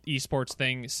whole esports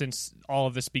thing since all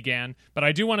of this began. But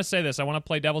I do want to say this. I want to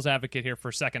play devil's advocate here for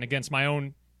a second against my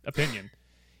own opinion.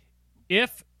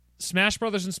 If Smash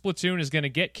Brothers and Splatoon is going to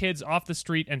get kids off the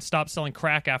street and stop selling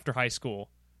crack after high school,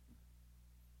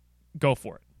 go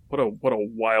for it. What a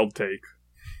wild take.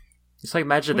 It's like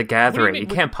Magic the What do you Gathering. mean? You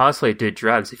can't possibly do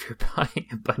drugs if you're buying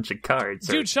a bunch of cards.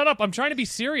 Dude, shut up. I'm trying to be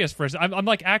serious for a second. I'm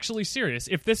like actually serious.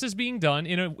 If this is being done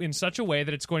in such a way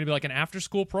that it's going to be like an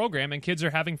after-school program and kids are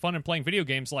having fun and playing video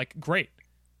games, like, great.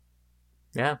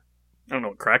 Yeah. I don't know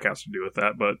what crack has to do with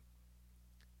that, but...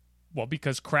 Well,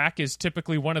 because crack is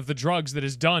typically one of the drugs that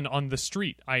is done on the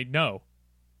street. I know.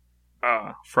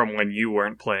 From when you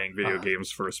weren't playing video games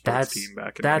for a sports team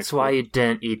back in high That's school. why you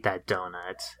didn't eat that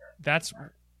donut. That's...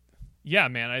 Yeah,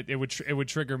 man, it would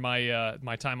trigger my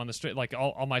my time on the street, like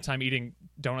all my time eating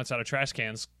donuts out of trash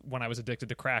cans when I was addicted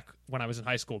to crack when I was in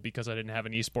high school because I didn't have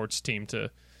an esports team to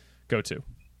go to.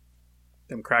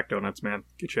 Them crack donuts, man.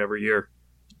 Get you every year.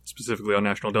 Specifically on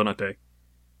National Donut Day.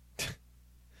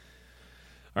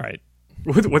 All right.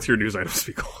 What's your news item,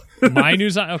 Spiegel? My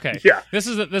news item? Okay. Yeah. This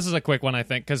is a quick one, I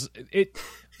think, because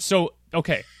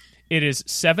okay. It is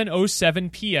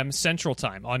 7:07 p.m. Central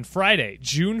Time on Friday,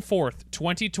 June 4th,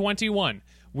 2021.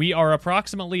 We are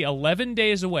approximately 11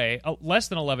 days away, less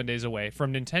than 11 days away,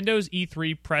 from Nintendo's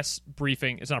E3 press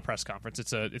briefing. It's not a press conference.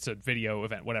 It's a video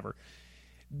event, whatever.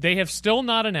 They have still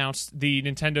not announced the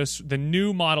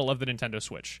new model of the Nintendo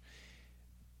Switch.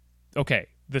 Okay,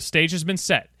 the stage has been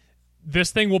set.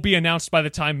 This thing will be announced by the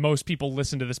time most people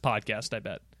listen to this podcast, I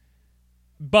bet.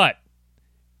 But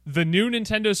the new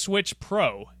Nintendo Switch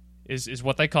Pro is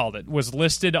what they called it, was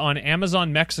listed on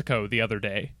Amazon Mexico the other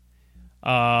day.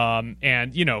 And,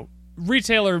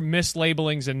 retailer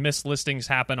mislabelings and mislistings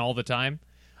happen all the time.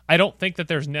 I don't think that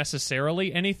there's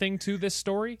necessarily anything to this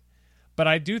story, but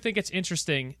I do think it's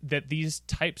interesting that these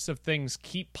types of things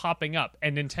keep popping up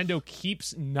and Nintendo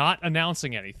keeps not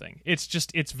announcing anything.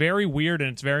 It's very weird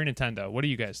and it's very Nintendo. What do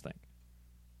you guys think?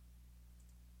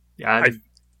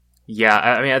 Yeah,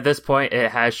 I mean, at this point, it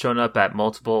has shown up at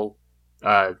multiple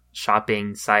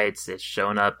shopping sites. It's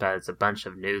shown up as a bunch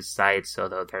of news sites,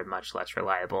 although they're much less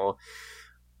reliable.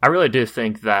 I really do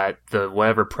think that the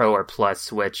whatever Pro or Plus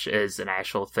Switch is an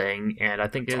actual thing, and I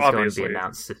think it's going to be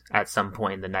announced at some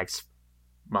point in the next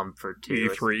month or two.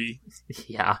 E3?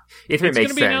 Yeah. E3 it's makes going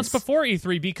to be sense. announced before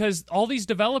E3 because all these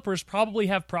developers probably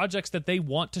have projects that they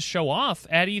want to show off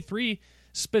at E3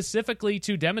 specifically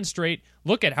to demonstrate,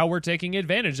 look at how we're taking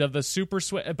advantage of the Super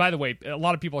Switch. By the way, a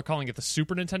lot of people are calling it the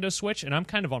Super Nintendo Switch, and I'm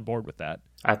kind of on board with that.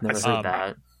 I've never heard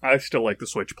that. I still like the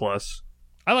Switch Plus.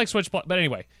 I like Switch Plus, but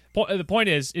anyway, the point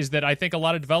is that I think a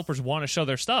lot of developers want to show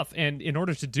their stuff, and in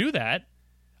order to do that,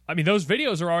 I mean, those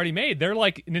videos are already made. They're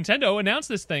like, Nintendo, announced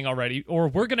this thing already, or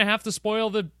we're going to have to spoil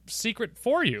the secret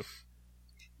for you.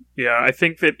 Yeah, I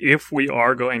think that if we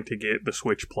are going to get the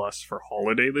Switch Plus for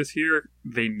holiday this year,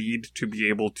 they need to be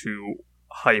able to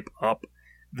hype up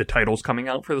the titles coming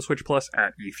out for the Switch Plus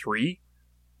at E3,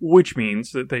 which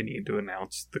means that they need to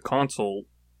announce the console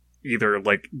either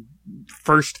like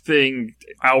first thing,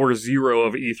 hour zero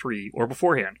of E3, or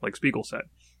beforehand, like Spiegel said.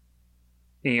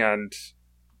 And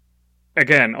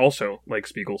again, also, like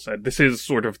Spiegel said, this is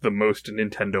sort of the most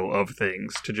Nintendo of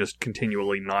things to just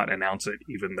continually not announce it,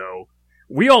 even though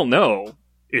we all know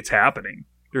it's happening.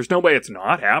 There's no way it's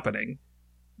not happening.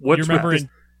 What's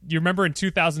You remember in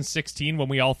 2016 when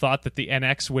we all thought that the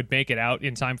NX would make it out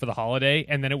in time for the holiday,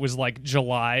 and then it was like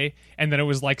July, and then it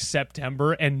was like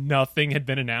September, and nothing had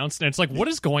been announced, and it's like, what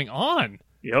is going on?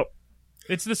 Yep.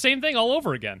 It's the same thing all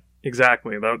over again.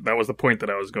 Exactly. That was the point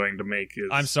that I was going to make.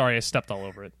 I'm sorry, I stepped all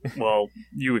over it. Well,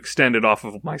 you extended off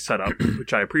of my setup,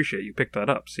 which I appreciate. You picked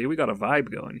that up. See, we got a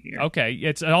vibe going here. Okay,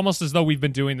 it's almost as though we've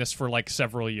been doing this for like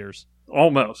several years.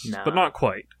 Almost, No. but not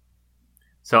quite.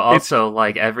 So also,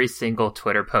 like, every single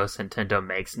Twitter post Nintendo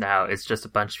makes now is just a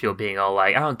bunch of people being all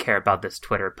like, I don't care about this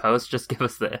Twitter post, just give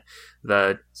us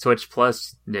the Switch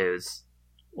Plus news.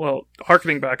 Well,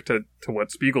 harkening back to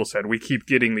what Spiegel said, we keep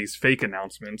getting these fake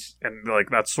announcements, and like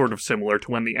that's sort of similar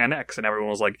to when the NX, and everyone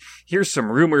was like, here's some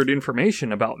rumored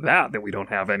information about that we don't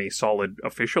have any solid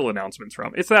official announcements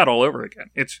from. It's that all over again.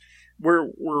 We're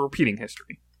repeating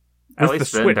history. At With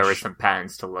least the then Switch, there were some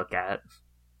patents to look at.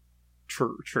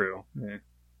 True. Yeah.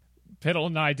 Piddle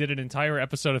and I did an entire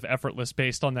episode of Effortless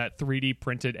based on that 3D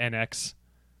printed NX.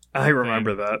 I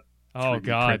remember that. Oh 3D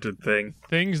god, printed thing.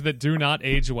 things that do not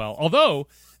age well. Although,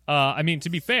 I mean, to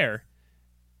be fair,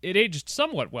 it aged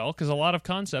somewhat well because a lot of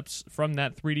concepts from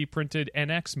that 3D printed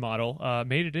NX model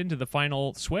made it into the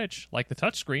final Switch, like the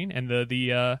touchscreen and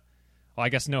the well, I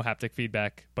guess no haptic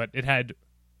feedback, but it had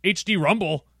HD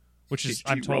Rumble, which is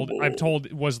I'm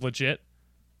told was legit.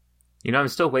 You know, I'm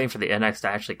still waiting for the NX to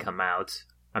actually come out.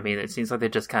 I mean, it seems like they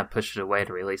just kind of pushed it away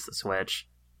to release the Switch.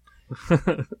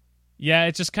 Yeah,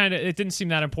 it just it didn't seem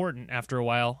that important after a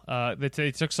while.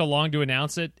 They took so long to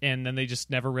announce it, and then they just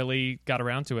never really got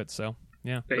around to it. So,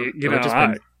 yeah.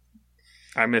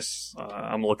 I miss.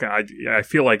 I'm looking. I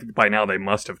feel like by now they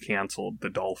must have canceled the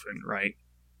Dolphin, right?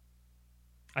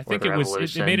 I think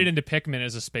it made it into Pikmin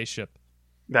as a spaceship.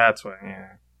 That's why.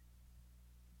 Yeah.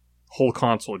 Whole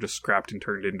console just scrapped and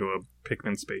turned into a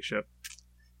Pikmin spaceship.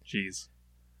 Jeez.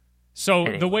 So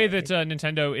Anyway. the way that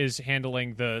Nintendo is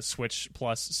handling the Switch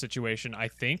Plus situation, I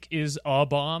think, is a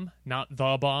bomb, not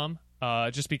the bomb.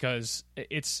 Just because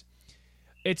it's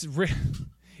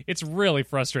really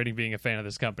frustrating being a fan of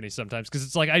this company sometimes, because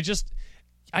it's like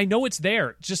I know it's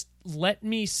there. Just let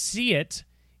me see it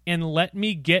and let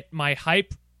me get my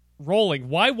hype rolling.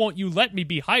 Why won't you let me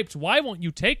be hyped? Why won't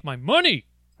you take my money?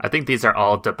 I think these are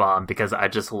all to bomb because I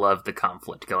just love the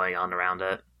conflict going on around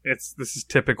it. This is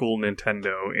typical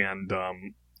Nintendo,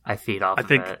 and I feed off of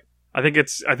it. I think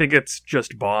it's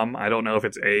just bomb. I don't know if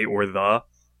it's a or the,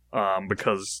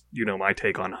 because you know my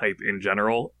take on hype in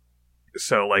general.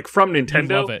 So like from Nintendo,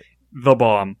 You love it. the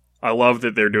bomb. I love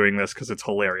that they're doing this because it's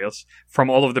hilarious.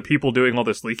 From all of the people doing all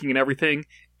this leaking and everything,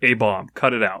 a bomb.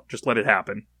 Cut it out. Just let it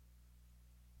happen.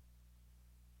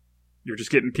 You're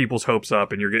just getting people's hopes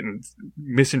up, and you're getting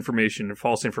misinformation and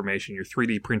false information. You're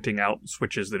 3D printing out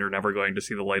Switches that are never going to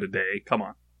see the light of day. Come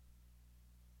on.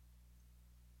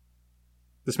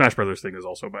 The Smash Brothers thing is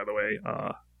also, by the way,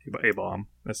 a bomb.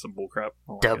 That's some bullcrap.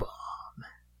 Double.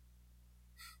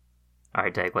 All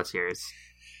right, Dave, what's yours?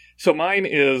 So mine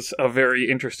is a very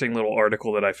interesting little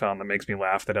article that I found that makes me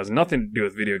laugh that has nothing to do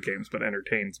with video games but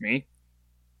entertains me.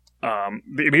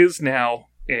 It is now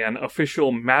an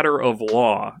official matter of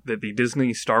law that the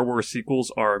Disney Star Wars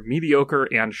sequels are mediocre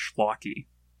and schlocky.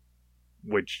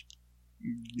 Which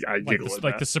I giggle at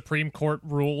Like that. the Supreme Court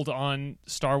ruled on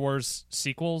Star Wars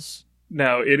sequels.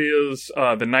 No, it is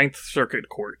the Ninth Circuit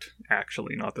Court,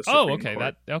 actually, not the Supreme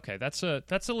Court.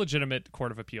 That's a legitimate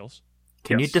court of appeals.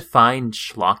 Can you Yes. define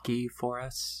schlocky for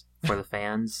us, for the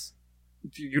fans?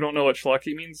 You don't know what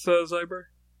schlocky means, Zyber?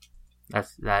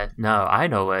 No, I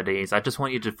know what it is. I just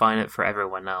want you to define it for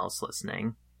everyone else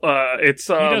listening. It's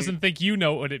He doesn't think you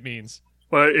know what it means.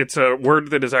 Well, it's a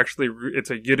word that is actually it's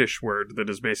a Yiddish word that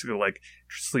is basically like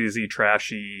sleazy,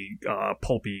 trashy,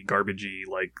 pulpy, garbagey,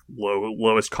 like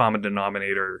lowest common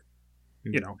denominator.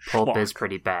 You know, Pulp schlock. is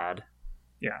pretty bad.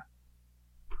 Yeah.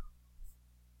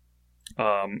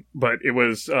 But it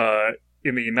was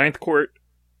in the Ninth Court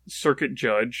Circuit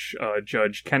Judge,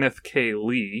 Judge Kenneth K.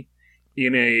 Lee,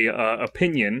 in a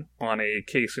opinion on a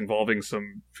case involving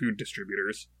some food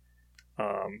distributors.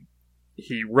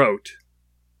 He wrote,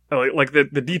 like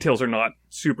the details are not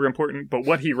super important, but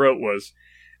what he wrote was,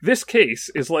 "This case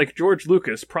is like George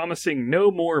Lucas promising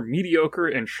no more mediocre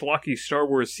and schlocky Star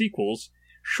Wars sequels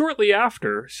shortly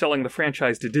after selling the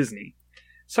franchise to Disney.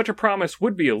 Such a promise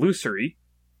would be illusory,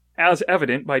 as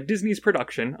evident by Disney's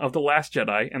production of The Last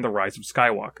Jedi and The Rise of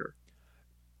Skywalker."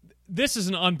 This is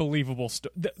an unbelievable.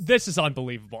 This is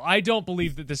unbelievable. I don't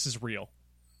believe that this is real.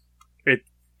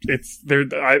 It's there.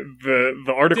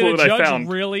 The article Did a that judge I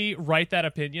found really write that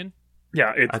opinion?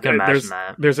 Yeah, I can imagine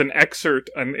that. There's an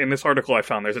excerpt in this article I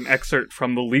found. There's an excerpt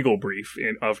from the legal brief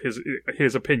of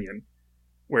his opinion,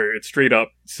 where it straight up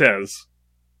says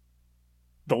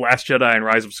The Last Jedi and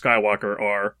Rise of Skywalker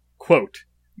are, quote,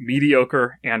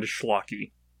 mediocre and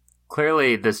schlocky.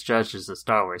 Clearly, this judge is a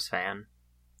Star Wars fan.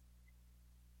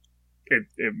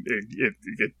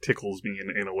 It tickles me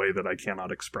in a way that I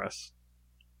cannot express.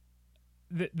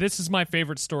 This is my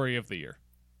favorite story of the year.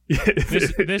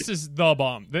 This is the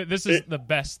bomb. This is the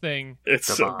best thing. It's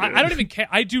so good. I don't even care.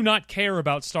 I do not care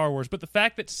about Star Wars, but the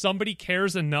fact that somebody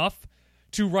cares enough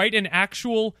to write an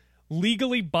actual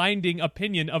legally binding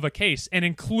opinion of a case and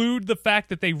include the fact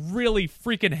that they really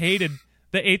freaking hated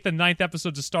the 8th and 9th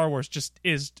episodes of Star Wars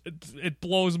it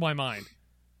blows my mind.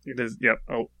 It is, yep.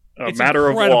 It's matter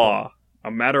incredible. of law. A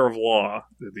matter of law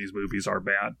that these movies are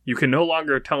bad. You can no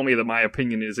longer tell me that my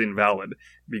opinion is invalid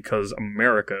because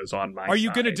America is on my side. Are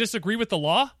you going to disagree with the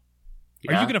law?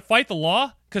 Yeah. Are you going to fight the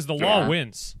law? Because the law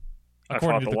wins, I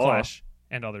according fought to the The law. Clash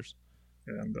and others.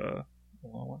 And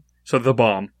so the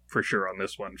bomb for sure on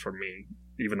this one for me,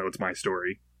 even though it's my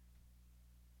story.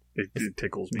 It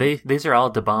tickles me. These are all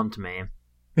the bomb to me.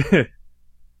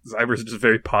 Zyber's just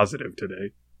very positive today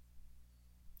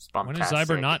It's When is bombastic.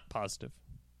 Zyber not positive?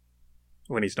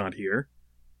 when he's not here.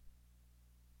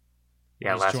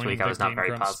 Yeah, He's last joining week I the was not Game very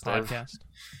Grumps positive. podcast.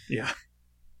 Yeah.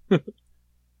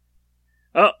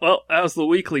 Oh, well, that was the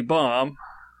weekly bomb.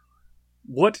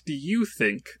 What do you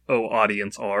think, oh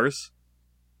audience ours?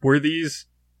 Were these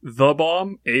the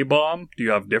bomb, a bomb? Do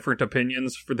you have different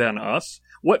opinions than us?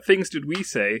 What things did we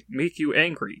say make you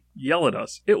angry? Yell at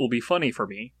us. It will be funny for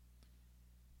me.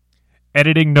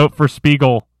 Editing note for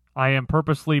Spiegel. I am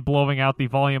purposely blowing out the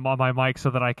volume on my mic so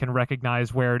that I can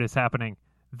recognize where it is happening.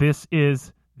 This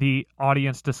is the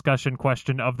audience discussion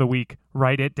question of the week.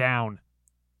 Write it down.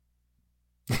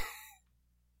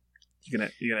 You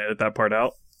gonna edit that part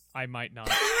out? I might not.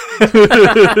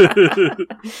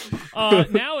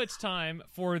 Now it's time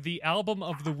for the album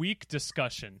of the week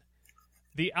discussion.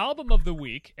 The album of the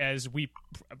week, as we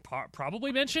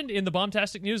probably mentioned in the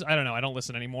Bombtastic News, I don't know, I don't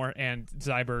listen anymore, and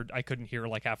Zyber, I couldn't hear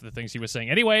like half of the things he was saying.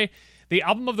 Anyway, the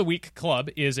Album of the Week Club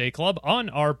is a club on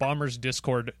our Bombers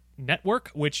Discord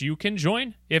network, which you can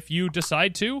join if you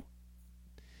decide to.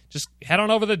 Just head on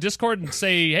over to the Discord and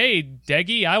say, hey,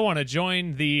 Deggy, I want to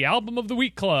join the Album of the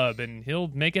Week Club, and he'll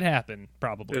make it happen,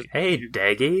 probably. Hey,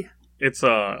 Daggy. It's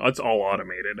all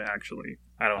automated, actually.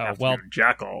 I don't have to do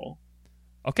jack all.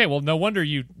 Okay, well, no wonder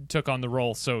you took on the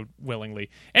role so willingly.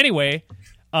 Anyway,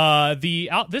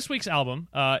 this week's album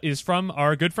is from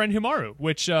our good friend Humaru,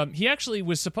 which he actually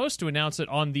was supposed to announce it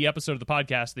on the episode of the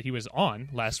podcast that he was on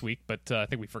last week, but I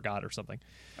think we forgot or something.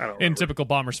 I don't In remember. typical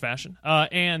Bombers fashion.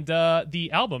 And the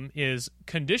album is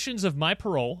Conditions of My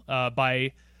Parole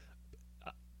by,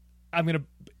 I'm going to,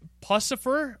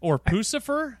 Pussifer or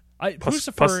Pussifer?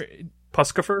 Pussifer.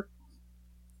 Puskifer?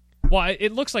 Well,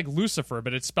 it looks like Lucifer,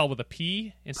 but it's spelled with a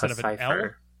P instead of an L.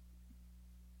 Pussifer.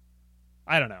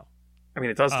 I don't know. I mean,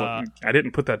 it does look... I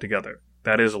didn't put that together.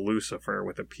 That is Lucifer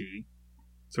with a P.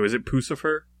 So is it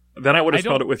Pussifer? Then I would have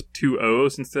spelled it with two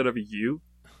O's instead of a U.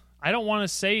 I don't want to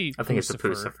say I think it's a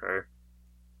Pussifer. Pussifer.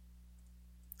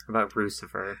 How about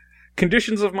Lucifer?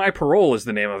 Conditions of My Parole is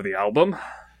the name of the album.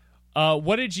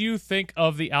 What did you think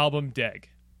of the album Deg?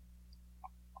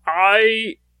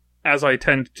 I, as I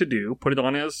tend to do, put it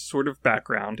on as sort of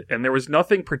background, and there was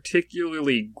nothing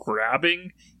particularly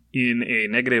grabbing in a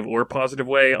negative or positive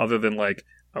way other than, like,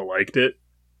 I liked it,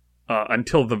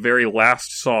 until the very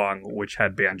last song, which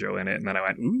had banjo in it, and then I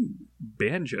went, ooh,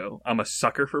 banjo. I'm a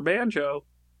sucker for banjo.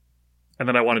 And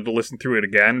then I wanted to listen through it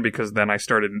again, because then I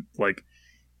started, like,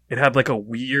 it had, like, a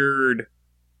weird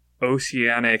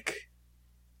oceanic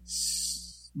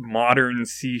modern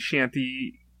sea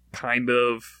shanty kind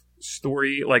of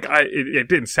story. Like, it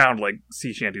didn't sound like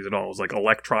sea shanties at all. It was like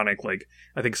electronic, like,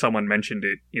 I think someone mentioned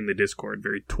it in the Discord,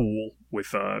 very Tool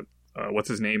with what's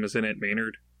his name is in it?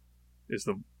 Maynard is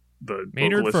the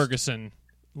Maynard vocalist. Ferguson,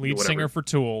 lead Whatever. singer for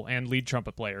Tool and lead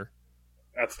trumpet player.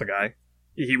 That's the guy.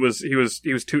 He was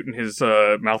tooting his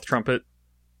mouth trumpet.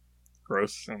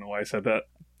 Gross. I don't know why I said that.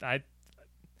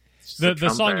 The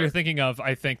song you're thinking of,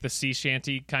 I think the sea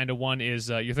shanty kind of one is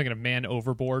you're thinking of Man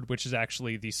Overboard, which is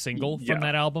actually the single from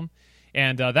that album,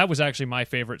 and that was actually my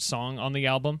favorite song on the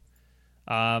album.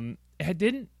 It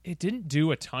didn't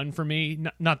do a ton for me,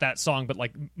 not that song, but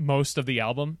like most of the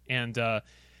album, and I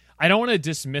don't want to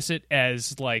dismiss it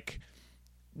as like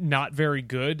not very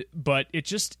good, but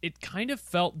it kind of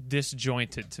felt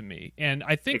disjointed to me, and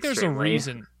I think there's a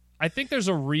reason. I think there's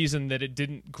a reason that it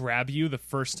didn't grab you the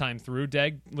first time through,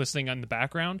 Deg, listening on the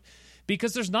background,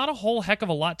 because there's not a whole heck of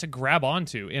a lot to grab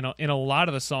onto in a lot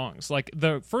of the songs. Like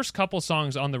the first couple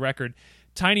songs on the record,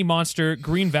 Tiny Monster,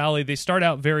 Green Valley, they start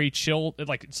out very chill,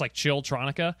 like it's like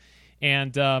chill-tronica,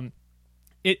 and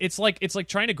it's like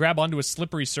trying to grab onto a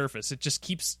slippery surface. It just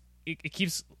keeps it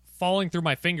keeps falling through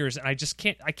my fingers, and I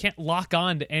can't lock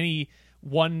on to any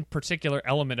one particular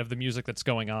element of the music that's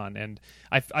going on. And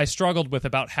I struggled with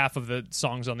about half of the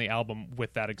songs on the album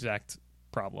with that exact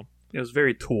problem. It was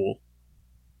very Tool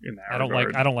in that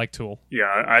regard. I don't like Tool.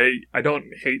 Yeah, I don't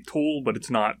hate Tool, but it's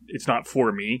not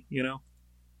for me, you know.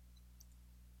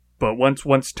 But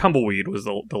once Tumbleweed was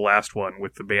the last one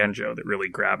with the banjo that really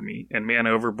grabbed me, and Man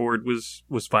Overboard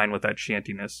was fine with that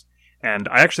shantiness. And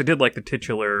I actually did like the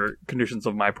titular Conditions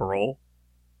of My Parole.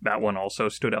 That one also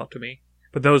stood out to me.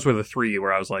 But those were the three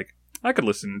where I was like, I could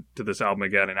listen to this album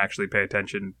again and actually pay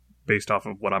attention based off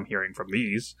of what I'm hearing from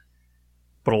these.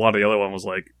 But a lot of the other one was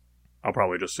like, I'll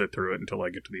probably just sit through it until I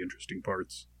get to the interesting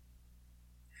parts.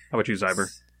 How about you, Zyber?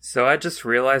 So I just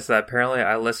realized that apparently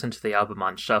I listened to the album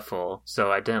on shuffle,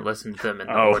 so I didn't listen to them in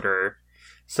order.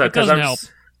 So it doesn't help.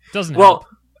 Doesn't help. Well,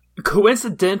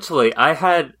 coincidentally, I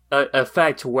had an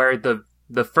effect where the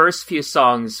first few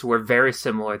songs were very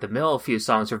similar, the middle few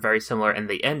songs were very similar, and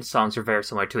the end songs were very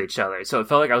similar to each other. So it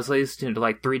felt like I was listening to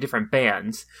like 3 different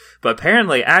bands. But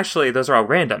apparently, actually, those are all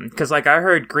random. Because like I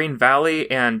heard Green Valley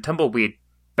and Tumbleweed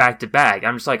back to back.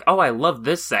 I'm just like, oh, I love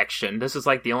this section. This is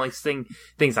like the only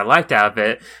things I liked out of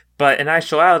it. But in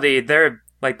actuality, they're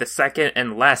like the second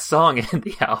and last song in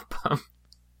the album.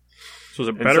 So is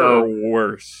it better or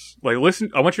worse? Like,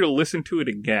 I want you to listen to it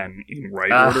again in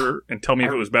right order and tell me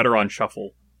if it was better on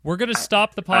shuffle. We're going to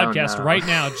stop the podcast right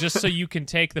now just so you can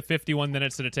take the 51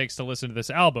 minutes that it takes to listen to this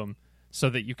album so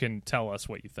that you can tell us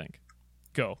what you think.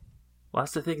 Go. Well,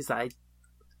 that's the thing is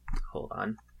hold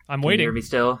on. I'm Can waiting. You hear me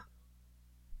still?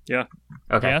 Yeah.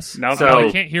 Okay. Yes. Now, so all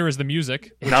I can't hear is the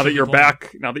music. Now that you're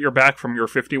back from your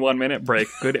 51-minute break,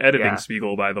 good editing,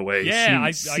 Spiegel, by the way.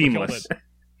 Yeah, seamless. I killed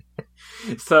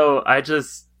it. So I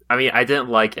didn't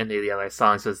like any of the other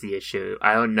songs was the issue.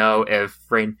 I don't know if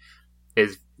Rain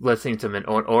is listening to them in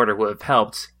order would have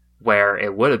helped, where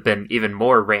it would have been even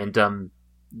more random,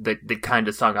 the kind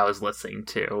of song I was listening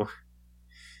to.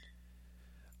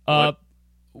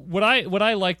 What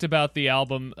I liked about the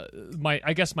album,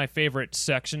 I guess my favorite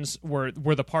sections were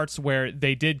the parts where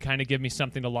they did kind of give me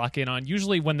something to lock in on.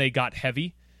 Usually when they got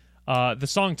heavy, the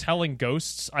song "Telling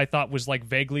Ghosts" I thought was like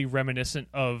vaguely reminiscent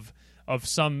of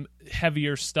some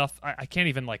heavier stuff. I can't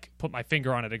even like put my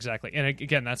finger on it exactly. And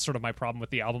again, that's sort of my problem with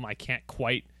the album. I can't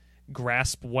quite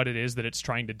grasp what it is that it's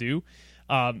trying to do.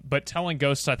 But "Telling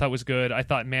Ghosts" I thought was good. I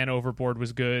thought "Man Overboard"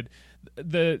 was good.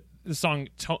 The song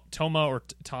Toma or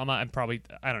Tama,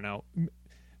 I don't know.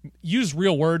 Use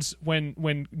real words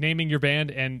when naming your band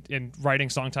and writing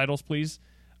song titles, please.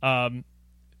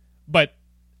 But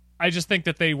I just think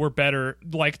that they were better,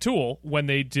 like Tool, when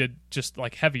they did just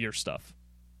like heavier stuff.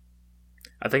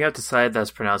 I think I've decided that's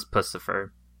pronounced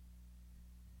Pussifer.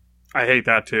 I hate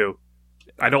that too.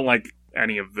 I don't like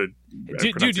any of the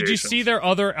Dude, did you see their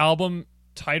other album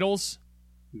titles?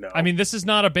 No. I mean, this is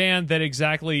not a band that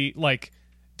exactly like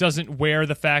doesn't wear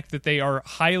the fact that they are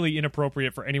highly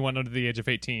inappropriate for anyone under the age of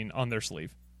 18 on their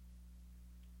sleeve.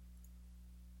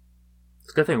 It's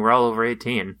a good thing we're all over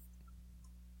 18.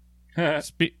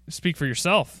 Speak for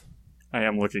yourself. I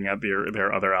am looking at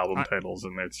their other album titles,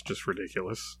 and it's just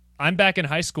ridiculous. I'm back in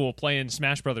high school playing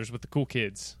Smash Brothers with the cool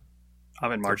kids.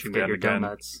 I'm in marching band again.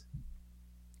 Donuts.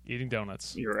 Eating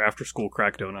donuts. Your after-school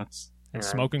crack donuts. And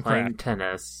smoking playing crack.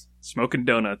 Tennis. Smoking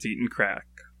donuts, eating crack.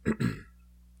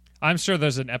 I'm sure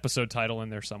there's an episode title in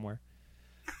there somewhere.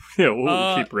 Yeah,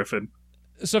 we'll keep riffing.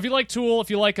 So if you like Tool, if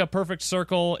you like A Perfect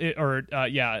Circle,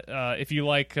 if you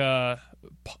like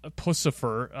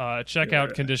Pussifer, check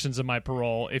out Conditions of My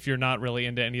Parole. If you're not really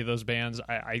into any of those bands,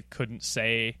 I couldn't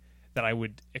say that I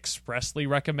would expressly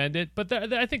recommend it, but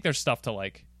I think there's stuff to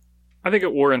like. I think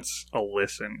it warrants a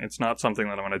listen. It's not something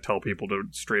that I'm going to tell people to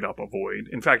straight up avoid.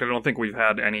 In fact, I don't think we've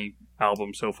had any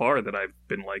album so far that I've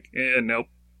been like, nope,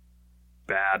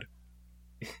 bad.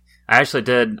 I actually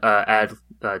did add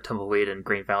Tumbleweed and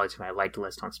Green Valley to my liked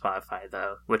list on Spotify,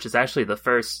 though, which is actually the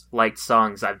first liked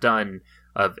songs I've done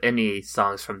of any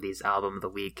songs from these Album of the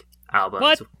Week albums.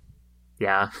 What?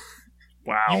 Yeah.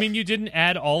 Wow. You mean you didn't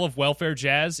add all of Welfare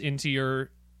Jazz into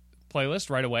your playlist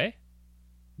right away?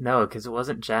 No, because it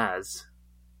wasn't jazz.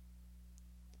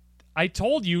 I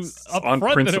told you up on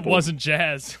front principle. that it wasn't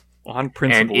jazz. On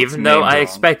principle. And even though I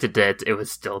expected it, it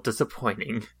was still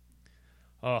disappointing.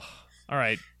 Oh, all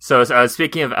right. So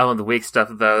speaking of Album of the Week stuff,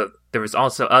 though, there was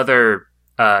also other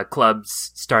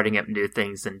clubs starting up new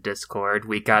things in Discord.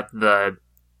 We got the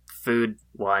food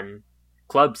one,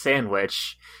 Club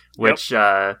Sandwich, which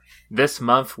this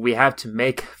month we have to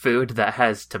make food that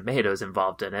has tomatoes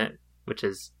involved in it, which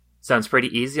sounds pretty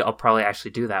easy. I'll probably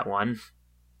actually do that one.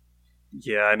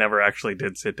 Yeah, I never actually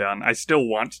did sit down. I still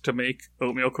want to make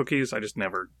oatmeal cookies. I just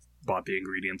never bought the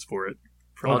ingredients for it.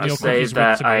 I'll Oatmeal just say cookies that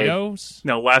with tomatoes.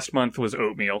 No, last month was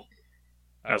oatmeal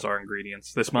as our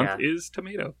ingredients. This month Yeah. is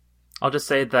tomato. I'll just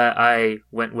say that I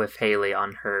went with Haley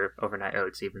on her overnight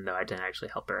oats, even though I didn't actually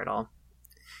help her at all.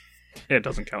 It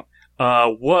doesn't count.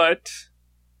 What?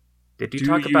 Did you Do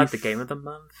talk you about the game of the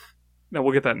month? No,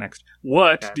 we'll get that next.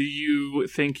 What Okay. do you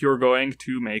think you're going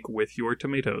to make with your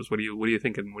tomatoes? What are you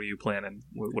thinking? What are you planning?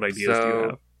 What ideas do you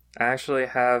have? I actually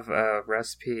have a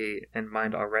recipe in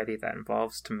mind already that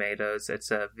involves tomatoes. It's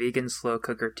a vegan slow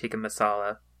cooker tikka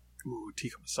masala. Ooh,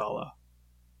 tikka masala.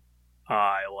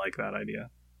 I like that idea.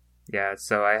 Yeah,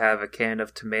 so I have a can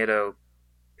of tomato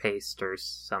paste or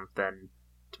something,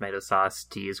 tomato sauce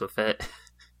to use with it.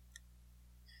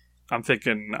 I'm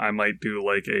thinking I might do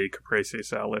like a caprese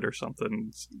salad or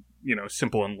something,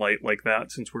 simple and light like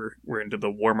that. Since we're into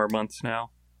the warmer months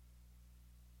now.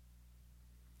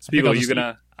 Spiegel, you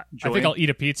gonna? I think I'll eat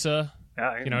a pizza.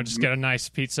 Yeah, Just get a nice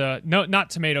pizza. No, not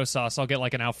tomato sauce. I'll get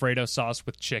like an Alfredo sauce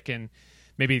with chicken,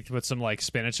 maybe with some like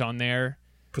spinach on there.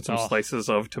 put some slices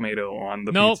of tomato on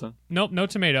the Nope. pizza. Nope, no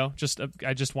tomato.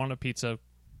 I just want a pizza.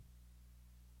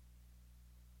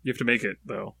 You have to make it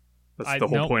though. That's the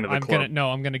whole point of the I'm club.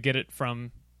 I'm gonna get it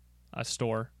from a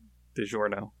store.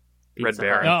 DiGiorno. Red Pizza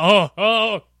Baron.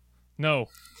 Hut. No,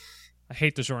 I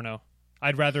hate DiGiorno.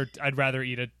 I'd rather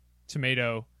eat a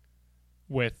tomato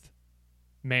with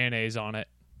mayonnaise on it.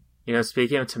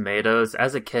 Speaking of tomatoes,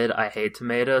 as a kid, I hate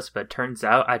tomatoes, but it turns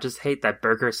out I just hate that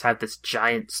burgers have this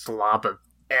giant slob of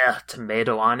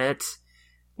tomato on it.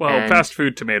 Well, And- fast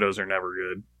food tomatoes are never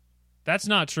good. That's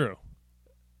not true,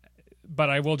 but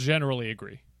I will generally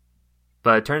agree.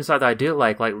 But it turns out that I do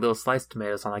like little sliced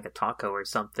tomatoes on like a taco or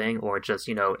something, or just,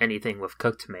 anything with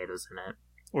cooked tomatoes in it.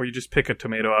 Or you just pick a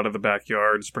tomato out of the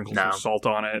backyard, sprinkle No. some salt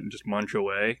on it, and just munch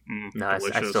away. No, I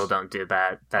delicious. still don't do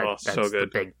that. That's so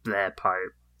good. the big bleh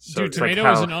part. So Dude, good. like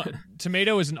tomato is how-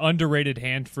 tomato is an underrated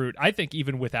hand fruit. I think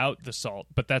even without the salt,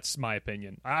 but that's my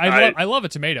opinion. I love a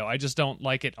tomato. I just don't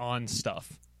like it on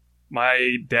stuff.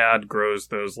 My dad grows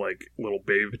those like little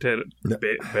baby potato.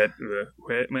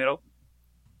 Tomato.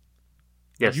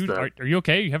 Yes, Are you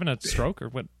okay? Are you having a stroke or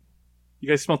what? You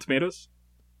guys smell tomatoes?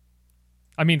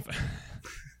 I mean,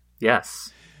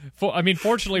 yes.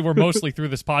 Fortunately, we're mostly through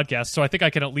this podcast, so I think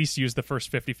I can at least use the first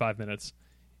 55 minutes,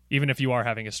 even if you are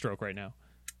having a stroke right now.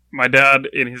 My dad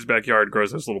in his backyard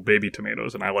grows those little baby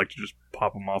tomatoes, and I like to just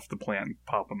pop them off the plant,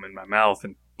 pop them in my mouth,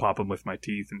 and pop them with my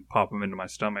teeth, and pop them into my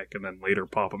stomach, and then later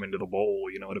pop them into the bowl.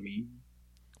 You know what I mean?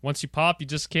 Once you pop, you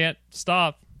just can't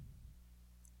stop.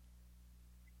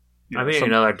 You I know, mean, some-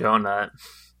 another donut.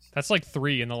 That's like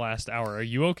 3 in the last hour. Are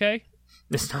you okay?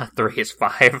 It's not 3, it's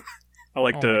 5. I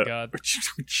like Oh to. my God.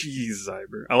 Jeez,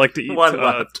 Zyber. I like to eat. One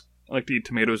left. I like to eat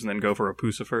tomatoes and then go for a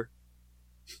pucifer.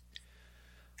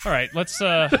 All right, let's do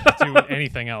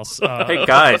anything else. Hey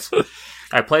guys,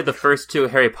 I played the first 2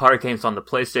 Harry Potter games on the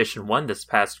PlayStation 1 this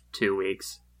past 2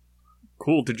 weeks.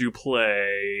 Cool. Did you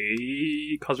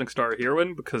play Cosmic Star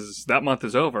Heroine? Because that month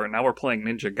is over, and now we're playing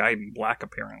Ninja Gaiden Black.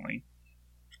 Apparently,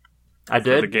 I For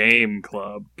did. the Game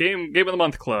Club, Game of the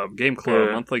Month Club, Game Club,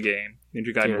 Yeah. monthly game.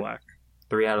 Ninja Gaiden Yeah. Black.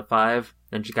 3 out of 5.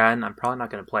 Ninja Gaiden, I'm probably not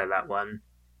going to play that one.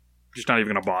 Just not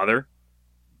even gonna bother.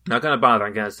 Not going to bother.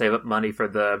 I'm going to save up money for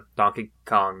the Donkey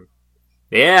Kong.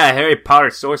 Yeah, Harry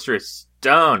Potter Sorcerer's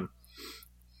Stone.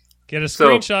 Get a So-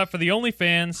 screenshot for the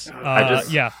OnlyFans.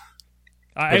 Yeah.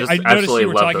 I just I noticed absolutely you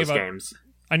were love talking those about. games.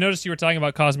 I noticed you were talking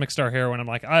about Cosmic Star Heroine. I'm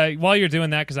like, while you're doing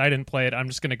that, because I didn't play it, I'm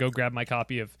just going to go grab my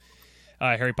copy of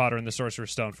Harry Potter and the Sorcerer's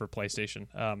Stone for PlayStation.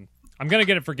 I'm going to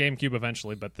get it for GameCube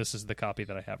eventually, but this is the copy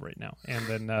that I have right now. And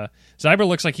then Zyber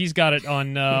looks like he's got it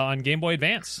on Game Boy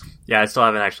Advance. Yeah, I still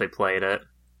haven't actually played it.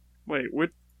 Wait, what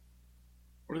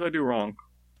did I do wrong?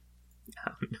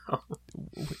 I don't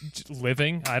know.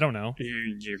 Living? I don't know.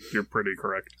 You're pretty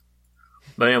correct.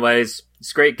 But anyways,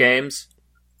 it's great games.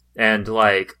 And,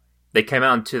 they came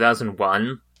out in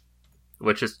 2001,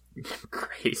 which is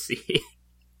crazy.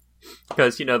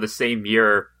 Because, the same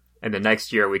year and the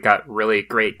next year we got really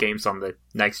great games on the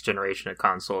next generation of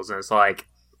consoles. And it's like,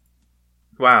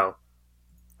 wow.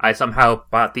 I somehow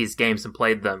bought these games and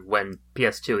played them when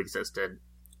PS2 existed.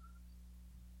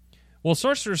 Well,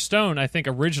 Sorcerer's Stone, I think,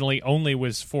 originally only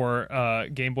was for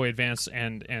Game Boy Advance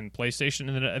and PlayStation,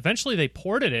 and then eventually they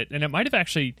ported it, and it might have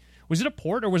actually... Was it a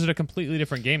port, or was it a completely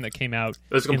different game that came out?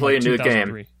 It was a in, completely new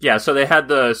 2003? game. Yeah, so they had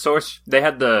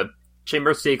the Chamber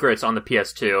of Secrets on the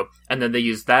PS2, and then they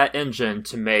used that engine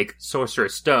to make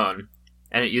Sorcerer's Stone,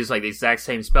 and it used the exact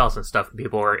same spells and stuff, and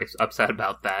people were upset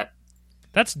about that.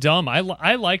 That's dumb. I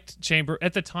liked Chamber...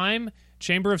 At the time,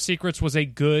 Chamber of Secrets was a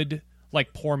good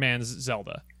like poor man's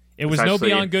Zelda. It was actually, no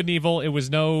Beyond Good and Evil. It was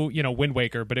no Wind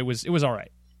Waker, but it was all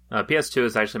right. PS2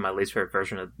 is actually my least favorite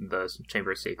version of the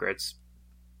Chamber of Secrets.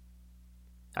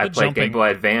 I The played jumping- Game Boy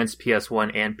Advance,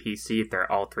 PS1, and PC.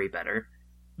 They're all three better.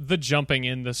 The jumping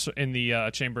in the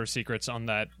Chamber of Secrets on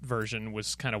that version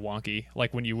was kind of wonky.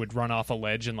 Like when you would run off a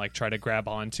ledge and like try to grab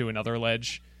onto another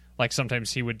ledge. Like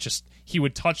sometimes he would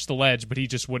touch the ledge, but he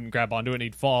just wouldn't grab onto it, and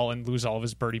he'd fall and lose all of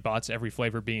his birdie bots, every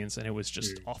flavor beans, and it was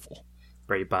just awful.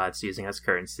 Birdie bots using as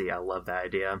currency. I love that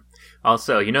idea.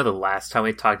 Also, the last time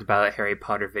we talked about Harry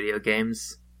Potter video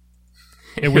games?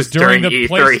 It was during the E3.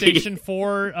 PlayStation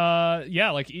 4,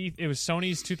 it was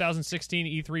Sony's 2016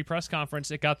 E3 press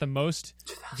conference. It got the most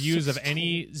views of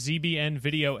any ZBN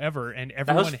video ever, and That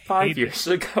everyone was 5 hated years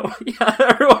ago. Yeah,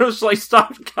 everyone was like,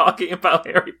 stop talking about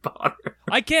Harry Potter. it.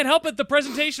 I can't help it. The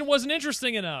presentation wasn't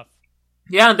interesting enough.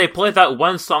 Yeah, and they played that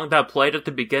one song that played at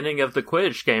the beginning of the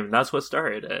Quidditch game, and that's what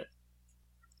started it.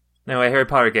 Anyway, Harry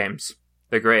Potter games.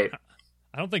 They're great.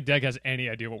 I don't think Deg has any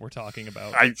idea what we're talking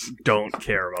about. I don't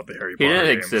care about the Harry He Potter didn't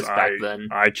games. exist back then.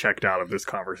 I checked out of this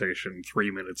conversation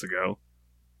 3 minutes ago.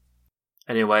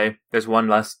 Anyway, there's one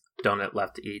less donut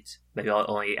left to eat. Maybe I'll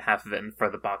only eat half of it and throw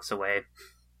the box away.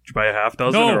 Did you buy a half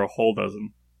dozen No. or a whole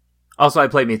dozen? Also, I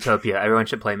played Miitopia. Everyone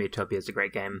should play Miitopia. It's a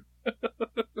great game.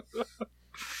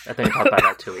 I think I talked about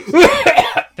that 2 weeks ago.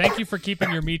 Thank you for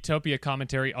keeping your Miitopia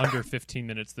commentary under 15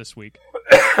 minutes this week.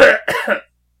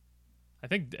 I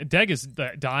think Deg is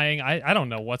dying. I don't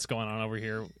know what's going on over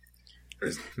here.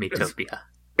 Miitopia.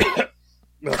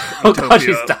 Oh god,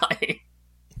 she's dying.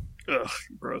 Ugh,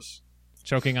 gross.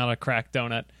 Choking on a cracked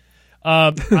donut.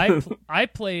 I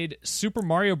played Super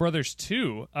Mario Brothers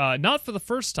 2, not for the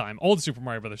first time. Old Super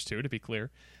Mario Brothers 2, to be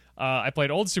clear. I played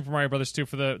Old Super Mario Brothers 2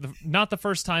 for the not the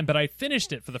first time, but I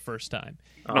finished it for the first time.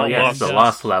 Oh No, yes, the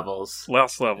Lost Levels.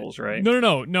 Last levels, right? No,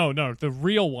 the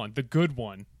real one, the good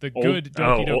one, the good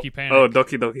Doki Doki Panic. Oh,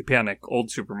 Doki Doki Panic. Old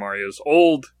Super Mario's.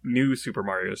 Old, new Super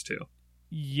Mario's too.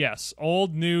 Yes,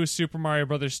 old, new Super Mario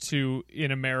Brothers 2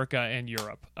 in America and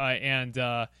Europe, and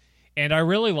I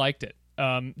really liked it.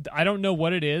 I don't know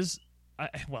what it is.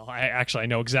 I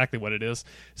know exactly what it is.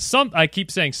 I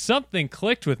keep saying something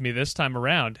clicked with me this time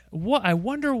around. What? I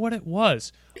wonder what it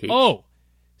was. Peach. Oh,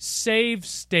 save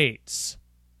states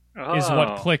is Oh.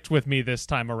 what clicked with me this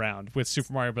time around with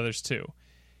Super Mario Brothers 2.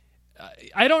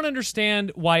 I don't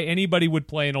understand why anybody would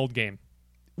play an old game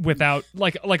without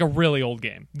like a really old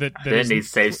game that They didn't is- need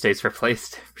save states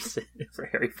replaced for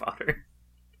Harry Potter.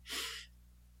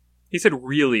 He said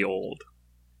really old.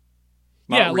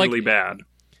 Not Yeah, like- really bad.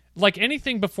 like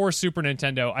anything before Super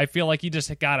Nintendo. I feel like you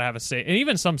just gotta have a save, and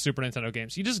even some Super Nintendo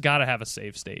games, you just gotta have a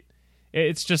save state.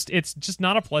 It's just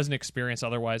not a pleasant experience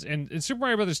otherwise. And Super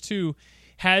Mario Brothers 2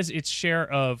 has its share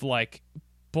of like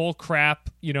bull crap,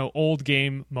 old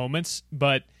game moments,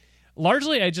 but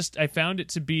largely I found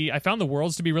the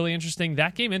worlds to be really interesting.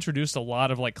 That game introduced a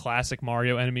lot of like classic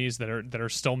Mario enemies that are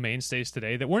still mainstays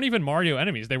today that weren't even Mario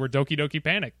enemies. They were Doki Doki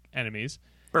Panic enemies.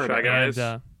 Shy Guys.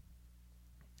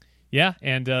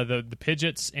 And the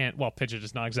Pidgeots, and Pidgeot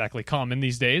is not exactly common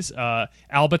these days.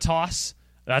 Albatos,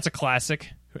 that's a classic.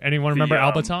 Anyone remember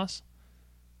Albatos?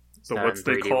 So Not what's in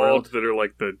they 3D called world. that are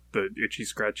like the itchy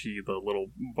scratchy, the little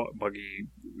buggy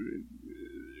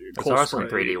It's coal also in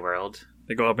spray. 3D World.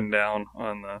 They go up and down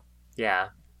on the Yeah.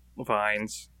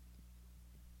 vines.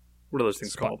 What are those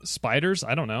things called? Spiders?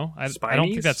 I don't know. I don't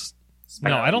think Spinies? that's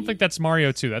I don't think that's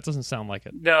Mario 2. That doesn't sound like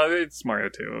it. No, it's Mario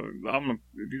 2. I'm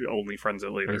only friends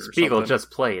it later. I mean, or Spiegel something.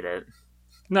 just played it.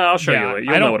 No, I'll show you Yeah, later. I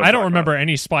You'll know don't. what I'm I don't talking remember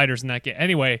any spiders in that game.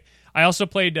 Anyway, I also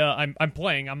played. I'm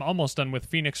almost done with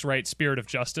Phoenix Wright: Spirit of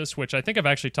Justice, which I think I've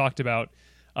actually talked about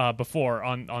before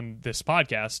on this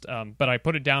podcast. But I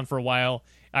put it down for a while.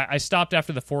 I stopped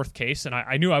after the fourth case, and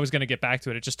I knew I was going to get back to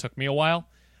it. It just took me a while.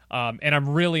 And I'm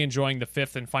really enjoying the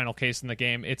fifth and final case in the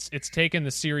game. It's taken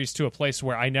the series to a place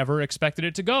where I never expected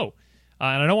it to go.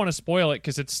 And I don't want to spoil it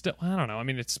because it's still, I don't know. I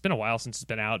mean, it's been a while since it's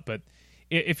been out, but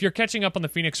if you're catching up on the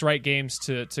Phoenix Wright games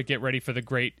to get ready for the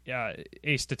great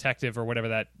Ace Detective or whatever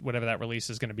that release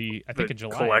is going to be, I think The in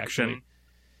July. collection. Actually.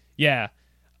 Yeah.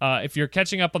 If you're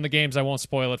catching up on the games, I won't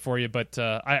spoil it for you, but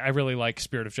I really like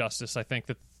Spirit of Justice. I think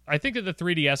that the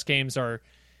 3DS games are.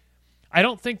 I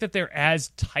don't think that they're as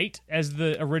tight as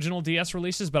the original DS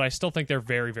releases, but I still think they're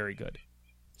very, very good.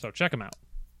 So check them out.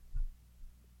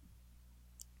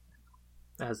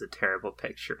 That was a terrible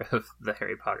picture of the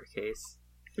Harry Potter case.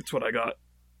 It's what I got.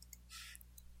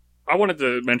 I wanted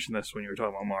to mention this when you were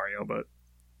talking about Mario, but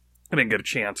I didn't get a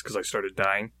chance because I started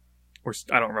dying. Or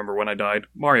I don't remember when I died.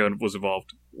 Mario was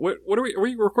involved. What are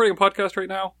we recording a podcast right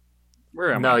now?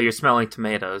 Where am No, I? you're smelling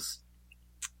tomatoes.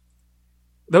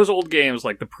 those old games,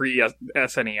 like the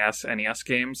pre-SNES, NES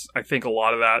games, I think a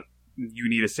lot of that you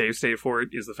need a save state for it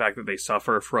is the fact that they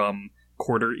suffer from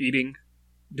quarter eating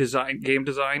game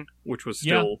design, which was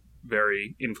still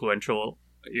very influential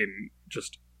in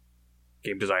just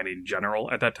game design in general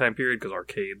at that time period, because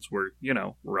arcades were,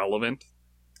 relevant.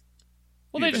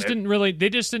 Well, they just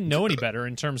didn't know any better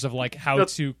in terms of like how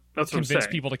to convince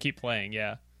people to keep playing.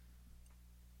 Yeah.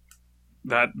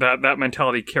 That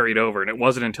mentality carried over, and it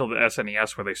wasn't until the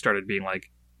SNES where they started being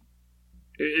like,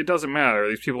 it doesn't matter,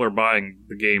 these people are buying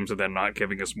the games and then not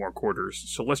giving us more quarters,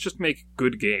 so let's just make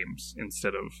good games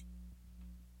instead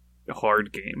of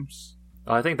hard games.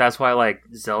 Oh, I think that's why like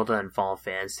Zelda and Final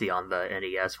Fantasy on the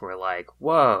NES were like,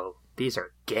 whoa, these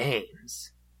are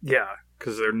games. Yeah,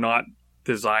 because they're not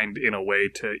designed in a way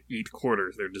to eat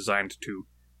quarters, they're designed to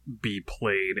be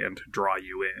played and to draw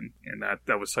you in, and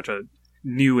that was such a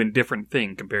new and different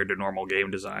thing compared to normal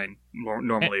game design,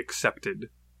 normally accepted.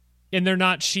 And they're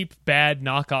not cheap, bad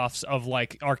knockoffs of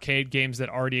like arcade games that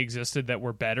already existed that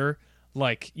were better,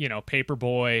 like,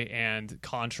 Paperboy and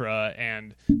Contra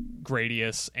and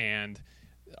Gradius and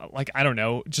like, I don't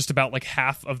know, just about like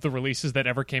half of the releases that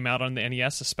ever came out on the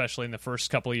NES, especially in the first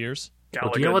couple of years.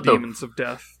 Galaga, do you know what Demons of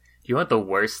Death. Do you know what the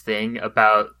worst thing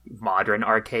about modern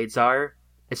arcades are?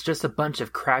 It's just a bunch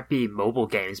of crappy mobile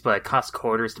games, but it costs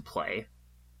quarters to play.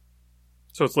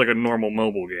 So it's like a normal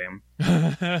mobile game.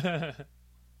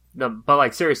 No, but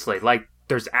like seriously, like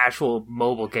there's actual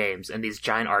mobile games and these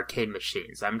giant arcade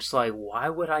machines. I'm just like, why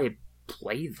would I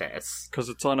play this? Because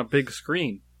it's on a big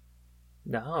screen.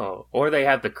 No. Or they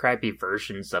have the crappy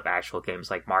versions of actual games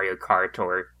like Mario Kart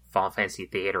or Final Fantasy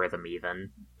Theater Rhythm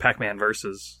even. Pac-Man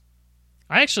Versus.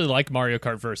 I actually like Mario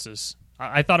Kart Versus.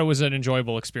 I thought it was an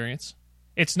enjoyable experience.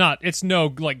 It's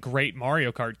no like great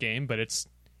Mario Kart game, but it's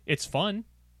fun.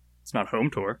 It's not Home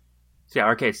Tour. Yeah,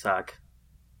 arcades suck.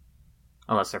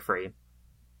 Unless they're free.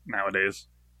 Nowadays.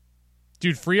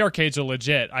 Dude, free arcades are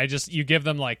legit. You give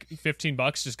them like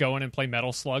 $15, just go in and play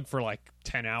Metal Slug for like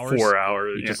 10 hours. 4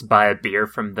 hours. You just buy a beer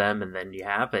from them and then you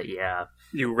have it, yeah.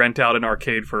 You rent out an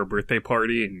arcade for a birthday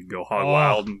party and you go hog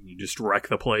wild and you just wreck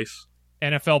the place.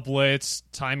 NFL Blitz,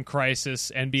 Time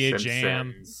Crisis, NBA Simpsons,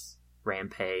 Jam.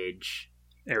 Rampage.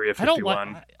 Area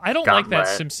 51. I don't like that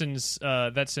Simpsons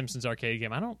arcade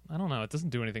game. I don't know. It doesn't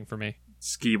do anything for me.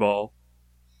 Skee Ball.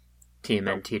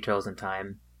 TMNT Trails in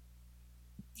Time.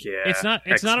 Yeah. It's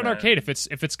not an arcade if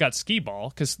it's got Skee Ball,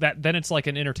 because then it's like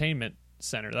an entertainment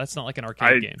center. That's not like an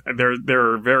arcade game.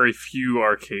 There are very few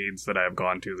arcades that I've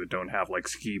gone to that don't have like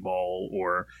Skee Ball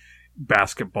or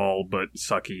basketball but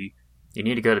sucky. You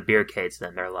need to go to beercades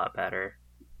then, they're a lot better.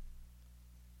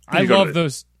 I love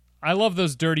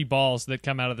those dirty balls that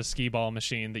come out of the Skee Ball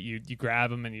machine that you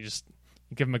grab them and you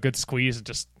give them a good squeeze and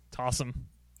just toss them.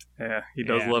 Yeah, he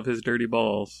does love his dirty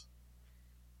balls.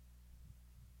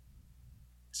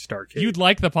 Starcade. You'd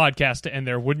like the podcast to end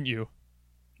there, wouldn't you?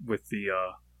 With the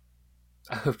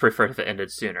I would prefer if it ended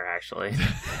sooner, actually.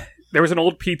 There was an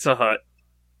old Pizza Hut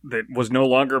that was no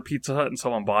longer a Pizza Hut, and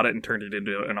someone bought it and turned it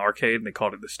into an arcade, and they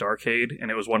called it the Starcade, and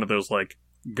it was one of those like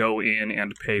go in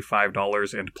and pay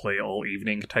 $5 and play all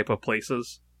evening type of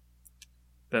places.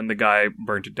 Then the guy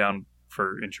burnt it down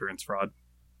for insurance fraud.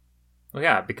 Well,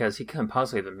 yeah, because he couldn't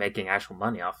possibly have been making actual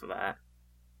money off of that.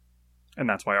 And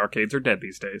that's why arcades are dead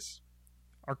these days.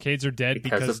 Arcades are dead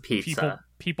because of pizza.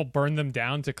 People burn them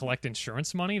down to collect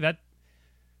insurance money? That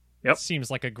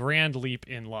seems like a grand leap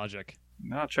in logic.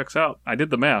 No, checks out. I did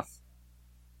the math.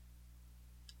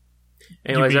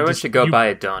 Anyways, everyone should go buy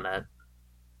a donut.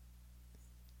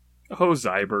 Oh,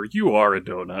 Zyber, you are a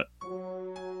donut.